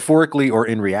 metaphorically or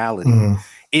in reality,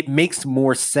 it makes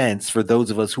more sense for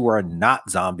those of us who are not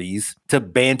zombies to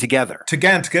band together. To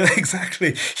band together,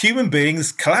 exactly. Human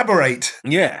beings collaborate.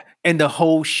 Yeah. And the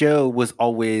whole show was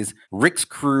always Rick's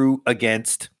crew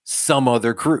against some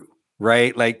other crew,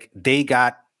 right? Like they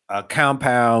got a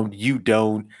compound, you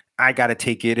don't. I got to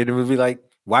take it. And it would be like,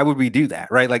 why would we do that?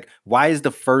 Right. Like, why is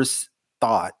the first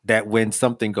thought that when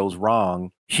something goes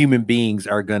wrong, human beings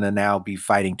are going to now be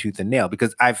fighting tooth and nail?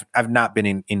 Because I've not been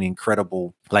in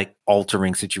incredible, like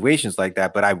altering situations like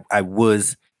that, but I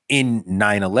was in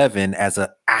 9/11 as an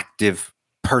active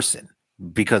person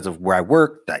because of where I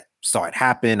worked. I saw it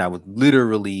happen. I was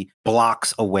literally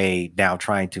blocks away now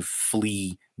trying to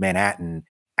flee Manhattan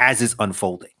as it's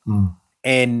unfolding.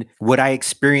 And what I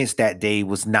experienced that day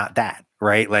was not that,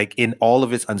 right? Like in all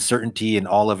of its uncertainty and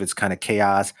all of its kind of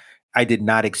chaos, I did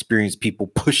not experience people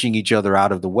pushing each other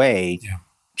out of the way,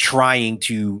 trying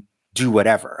to do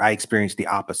whatever. I experienced the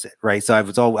opposite, right? So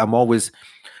I'm always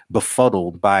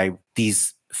befuddled by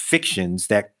these fictions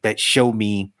that show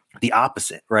me the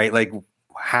opposite, right? Like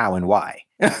how and why.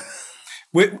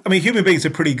 Human beings are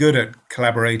pretty good at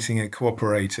collaborating and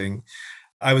cooperating.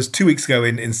 I was 2 weeks ago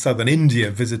in southern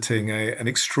India visiting an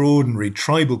extraordinary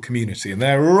tribal community, and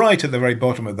they're right at the very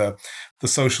bottom of the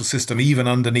social system, even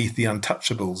underneath the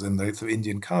untouchables in the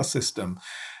Indian caste system.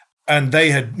 And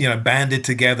they had, banded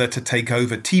together to take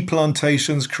over tea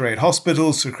plantations, create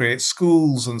hospitals, to create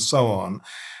schools, and so on.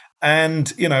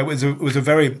 And it was a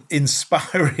very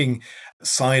inspiring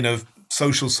sign of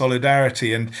social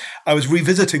solidarity. And I was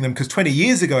revisiting them because 20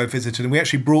 years ago I visited, and we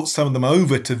actually brought some of them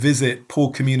over to visit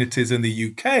poor communities in the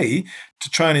UK to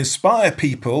try and inspire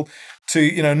people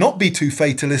to, not be too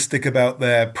fatalistic about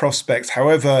their prospects.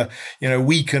 However,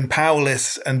 weak and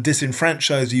powerless and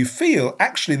disenfranchised you feel,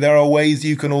 actually there are ways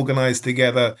you can organize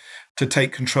together to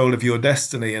take control of your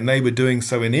destiny. And they were doing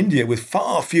so in India with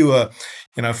far fewer,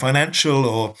 financial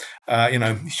or,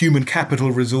 human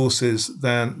capital resources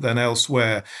than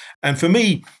elsewhere. And for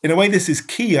me, in a way, this is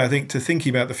key, I think, to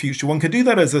thinking about the future. One can do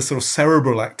that as a sort of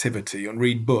cerebral activity and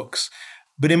read books.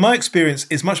 But in my experience,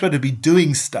 it's much better to be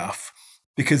doing stuff,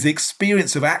 because the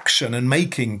experience of action and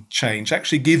making change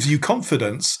actually gives you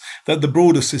confidence that the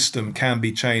broader system can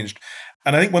be changed.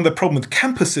 And I think one of the problems with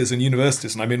campuses and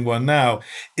universities, and I'm in one now,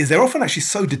 is they're often actually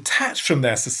so detached from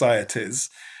their societies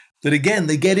that, again,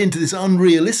 they get into this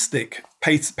unrealistic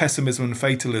pessimism and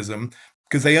fatalism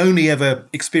because they only ever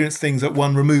experience things at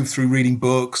one remove through reading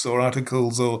books or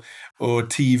articles or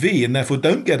TV, and therefore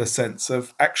don't get a sense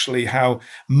of actually how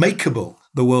makeable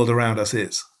the world around us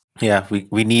is. Yeah,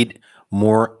 we need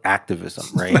more activism,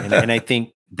 right? And I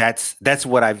think that's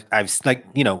what I've like,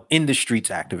 in the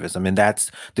streets activism, and that's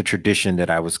the tradition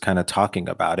that I was kind of talking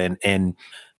about. And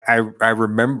I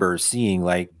remember seeing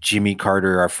like Jimmy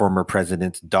Carter, our former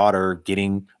president's daughter,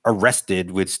 getting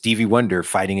arrested with Stevie Wonder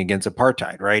fighting against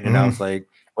apartheid, right? And I was like,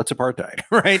 what's apartheid?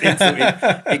 Right. And so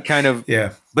it kind of,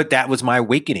 but that was my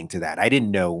awakening to that. I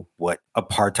didn't know what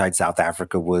apartheid South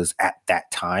Africa was at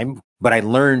that time, but I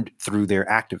learned through their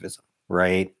activism,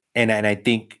 right? And I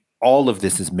think all of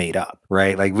this is made up,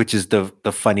 right? Like, which is the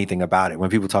funny thing about it.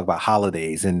 When people talk about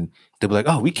holidays and they'll be like,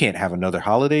 oh, we can't have another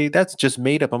holiday. That's just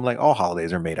made up. I'm like, all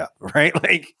holidays are made up, right?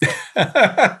 Like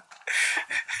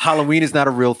Halloween is not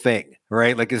a real thing,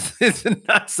 right? Like it's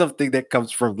not something that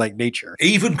comes from like nature.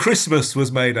 Even Christmas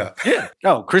was made up. Yeah.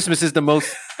 Oh, Christmas is the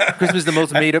most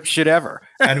made up shit ever.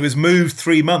 And it was moved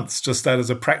 3 months just that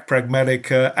as a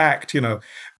pragmatic act,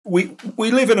 We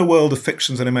live in a world of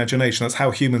fictions and imagination. That's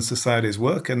how human societies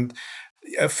work. And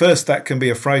at first that can be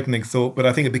a frightening thought, but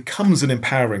I think it becomes an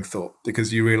empowering thought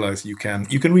because you realize you can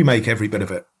remake every bit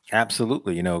of it.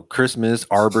 Absolutely. Christmas,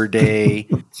 Arbor Day,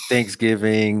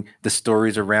 Thanksgiving, the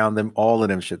stories around them, all of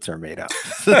them shits are made up.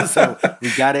 So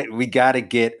we gotta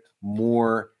get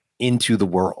more into the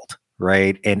world,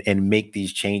 right? And make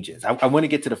these changes. I want to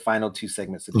get to the final 2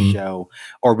 segments of the show,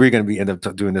 or we're going to end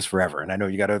up doing this forever. And I know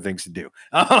you got other things to do.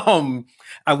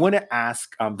 I want to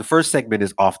ask, the first segment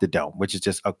is off the dome, which is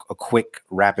just a quick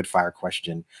rapid fire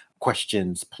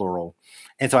questions plural.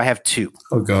 And so I have 2.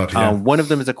 Oh God. Yeah. One of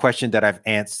them is a question that I've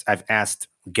asked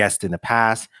guests in the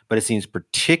past, but it seems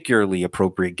particularly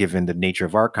appropriate given the nature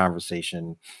of our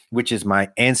conversation, which is my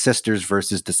ancestors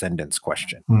versus descendants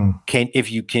question.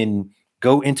 If you can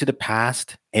go into the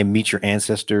past and meet your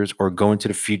ancestors, or go into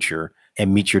the future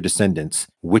and meet your descendants,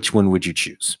 which one would you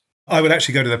choose? I would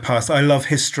actually go to the past. I love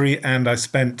history, and I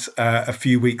spent a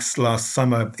few weeks last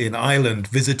summer in Ireland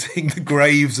visiting the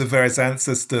graves of various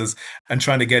ancestors and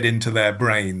trying to get into their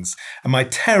brains. And my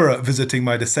terror at visiting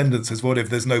my descendants is, what if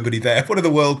there's nobody there? What if the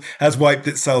world has wiped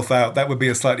itself out? That would be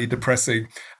a slightly depressing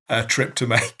trip to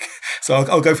make. So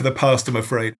I'll go for the past, I'm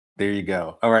afraid. There you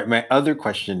go. All right. My other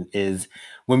question is,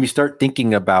 when we start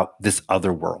thinking about this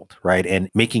other world, right, and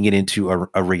making it into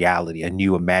a reality, a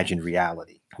new imagined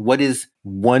reality, what is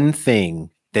one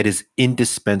thing that is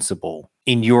indispensable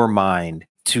in your mind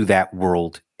to that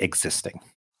world existing?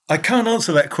 I can't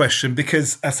answer that question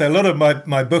because, I say, a lot of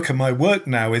my book and my work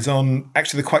now is on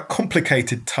actually the quite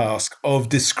complicated task of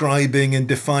describing and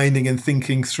defining and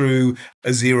thinking through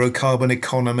a zero carbon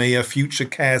economy, a future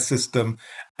care system,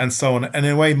 and so on. And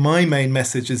in a way, my main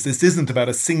message is this isn't about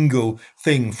a single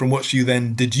thing from which you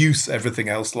then deduce everything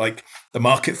else, like the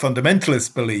market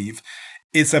fundamentalists believe.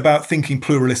 It's about thinking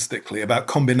pluralistically, about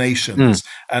combinations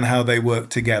and how they work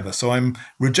together. So I'm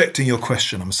rejecting your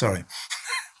question. I'm sorry.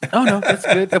 Oh, no, that's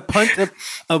good.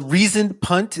 A reasoned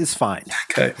punt is fine.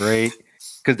 Okay. Right?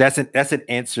 Because that's an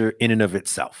answer in and of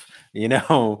itself,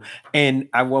 And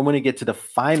I want to get to the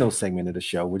final segment of the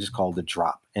show, which is called The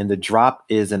Drop. And The Drop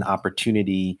is an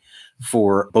opportunity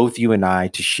for both you and I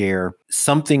to share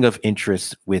something of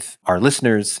interest with our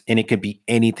listeners. And it could be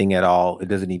anything at all. It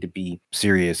doesn't need to be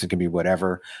serious. It can be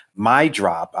whatever. My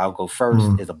drop, I'll go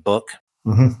first, is a book.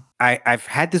 Mm-hmm. I've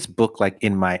had this book like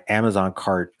in my Amazon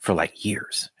cart for like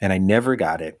years, and I never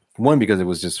got it. One, because it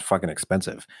was just fucking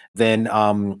expensive. Then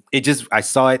I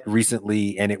saw it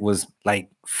recently, and it was like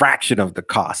fraction of the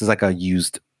cost. It's like a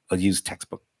used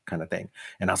textbook kind of thing.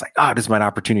 And I was like, this is my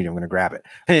opportunity. I'm going to grab it.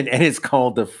 And it's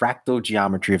called The Fractal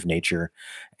Geometry of Nature.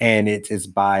 And it's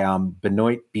by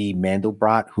Benoit B.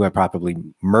 Mandelbrot, who I probably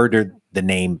murdered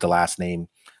the last name,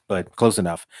 but close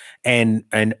enough. And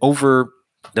over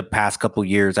the past couple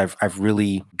years, I've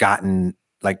really gotten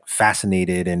like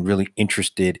fascinated and really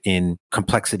interested in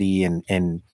complexity and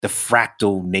the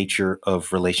fractal nature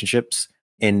of relationships.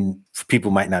 And people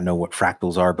might not know what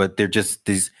fractals are, but they're just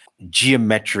these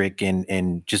geometric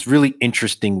and just really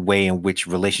interesting way in which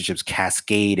relationships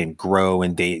cascade and grow,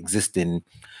 and they exist in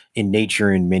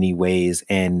nature in many ways.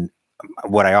 And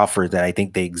what I offer is that I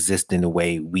think they exist in the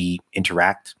way we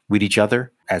interact with each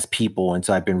other as people. And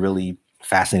so I've been really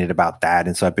fascinated about that.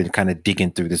 And so I've been kind of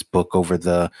digging through this book over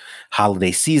the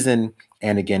holiday season.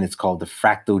 And again, it's called The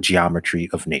Fractal Geometry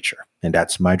of Nature. And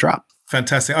that's my drop.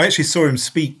 Fantastic. I actually saw him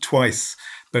speak twice,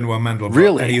 Benoit Mandelbrot.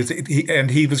 Really?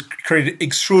 And he was created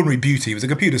extraordinary beauty. He was a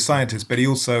computer scientist, but he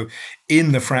also,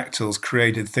 in the fractals,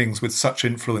 created things with such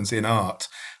influence in art.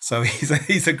 So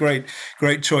he's a great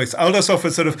choice. I'll just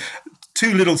offer sort of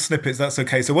two little snippets, that's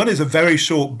okay. So one is a very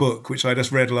short book, which I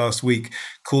just read last week,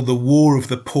 called The War of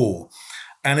the Poor.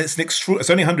 And it's it's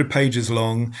only 100 pages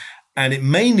long, and it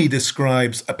mainly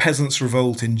describes a peasants'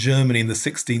 revolt in Germany in the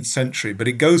 16th century. But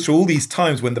it goes through all these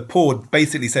times when the poor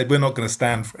basically said, we're not going to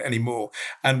stand for it anymore,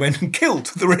 and went and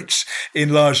killed the rich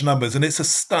in large numbers. And it's a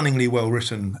stunningly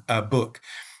well-written book.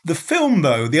 The film,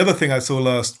 though, the other thing I saw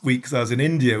last week as I was in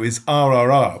India is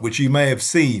RRR, which you may have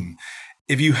seen.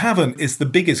 If you haven't, it's the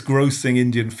biggest grossing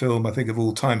Indian film, I think, of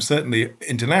all time, certainly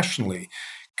internationally.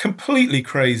 Completely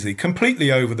crazy,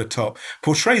 completely over the top,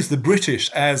 portrays the British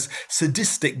as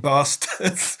sadistic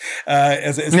bastards,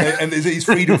 and these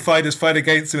freedom fighters fight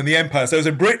against them in the empire. So as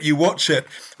a Brit, you watch it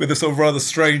with a sort of rather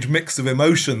strange mix of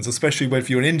emotions, especially if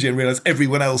you're an Indian, realize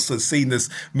everyone else has seen this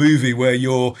movie where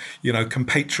your,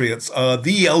 compatriots are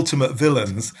the ultimate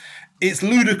villains. It's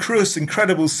ludicrous,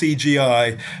 incredible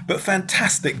CGI, but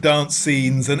fantastic dance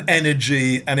scenes and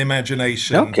energy and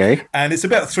imagination. Okay. And it's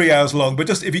about 3 hours long, but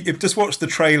if you just watch the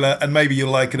trailer and maybe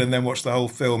you'll like it and then watch the whole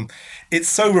film. It's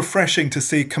so refreshing to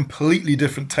see a completely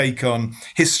different take on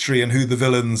history and who the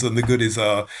villains and the goodies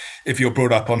are if you're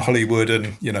brought up on Hollywood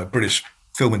and, British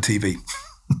film and TV.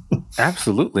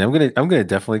 Absolutely. I'm gonna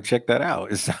definitely check that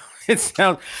out. It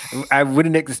sounds. I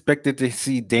wouldn't expect it to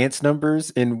see dance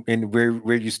numbers in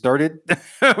where you started,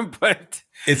 but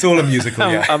it's all a musical.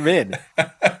 Yeah, I'm in.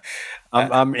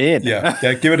 I'm in.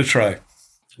 Yeah, give it a try.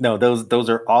 No, those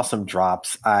are awesome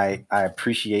drops. I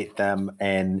appreciate them,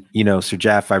 and Sir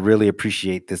Geoff, I really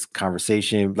appreciate this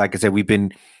conversation. Like I said, we've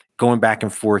been going back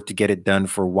and forth to get it done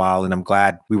for a while, and I'm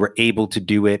glad we were able to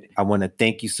do it. I want to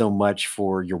thank you so much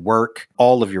for your work,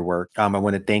 all of your work. I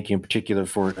want to thank you in particular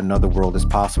for Another World is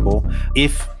Possible.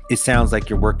 If it sounds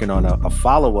like you're working on a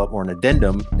follow-up or an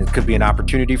addendum, it could be an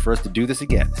opportunity for us to do this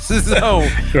again. So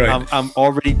I'm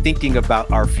already thinking about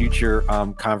our future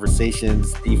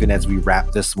conversations, even as we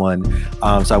wrap this one.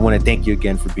 So I want to thank you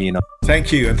again for being on.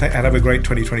 Thank you, and have a great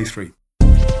 2023.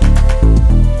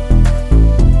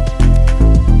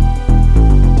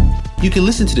 You can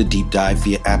listen to The Deep Dive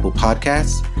via Apple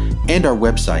Podcasts and our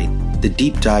website,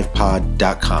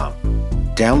 thedeepdivepod.com.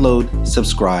 Download,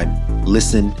 subscribe,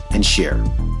 listen, and share.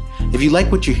 If you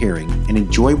like what you're hearing and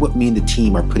enjoy what me and the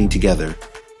team are putting together,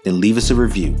 then leave us a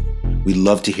review. We'd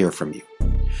love to hear from you.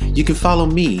 You can follow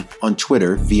me on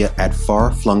Twitter via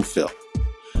 @FarFlungPhil.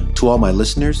 To all my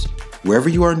listeners, wherever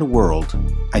you are in the world,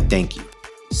 I thank you.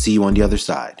 See you on the other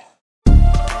side.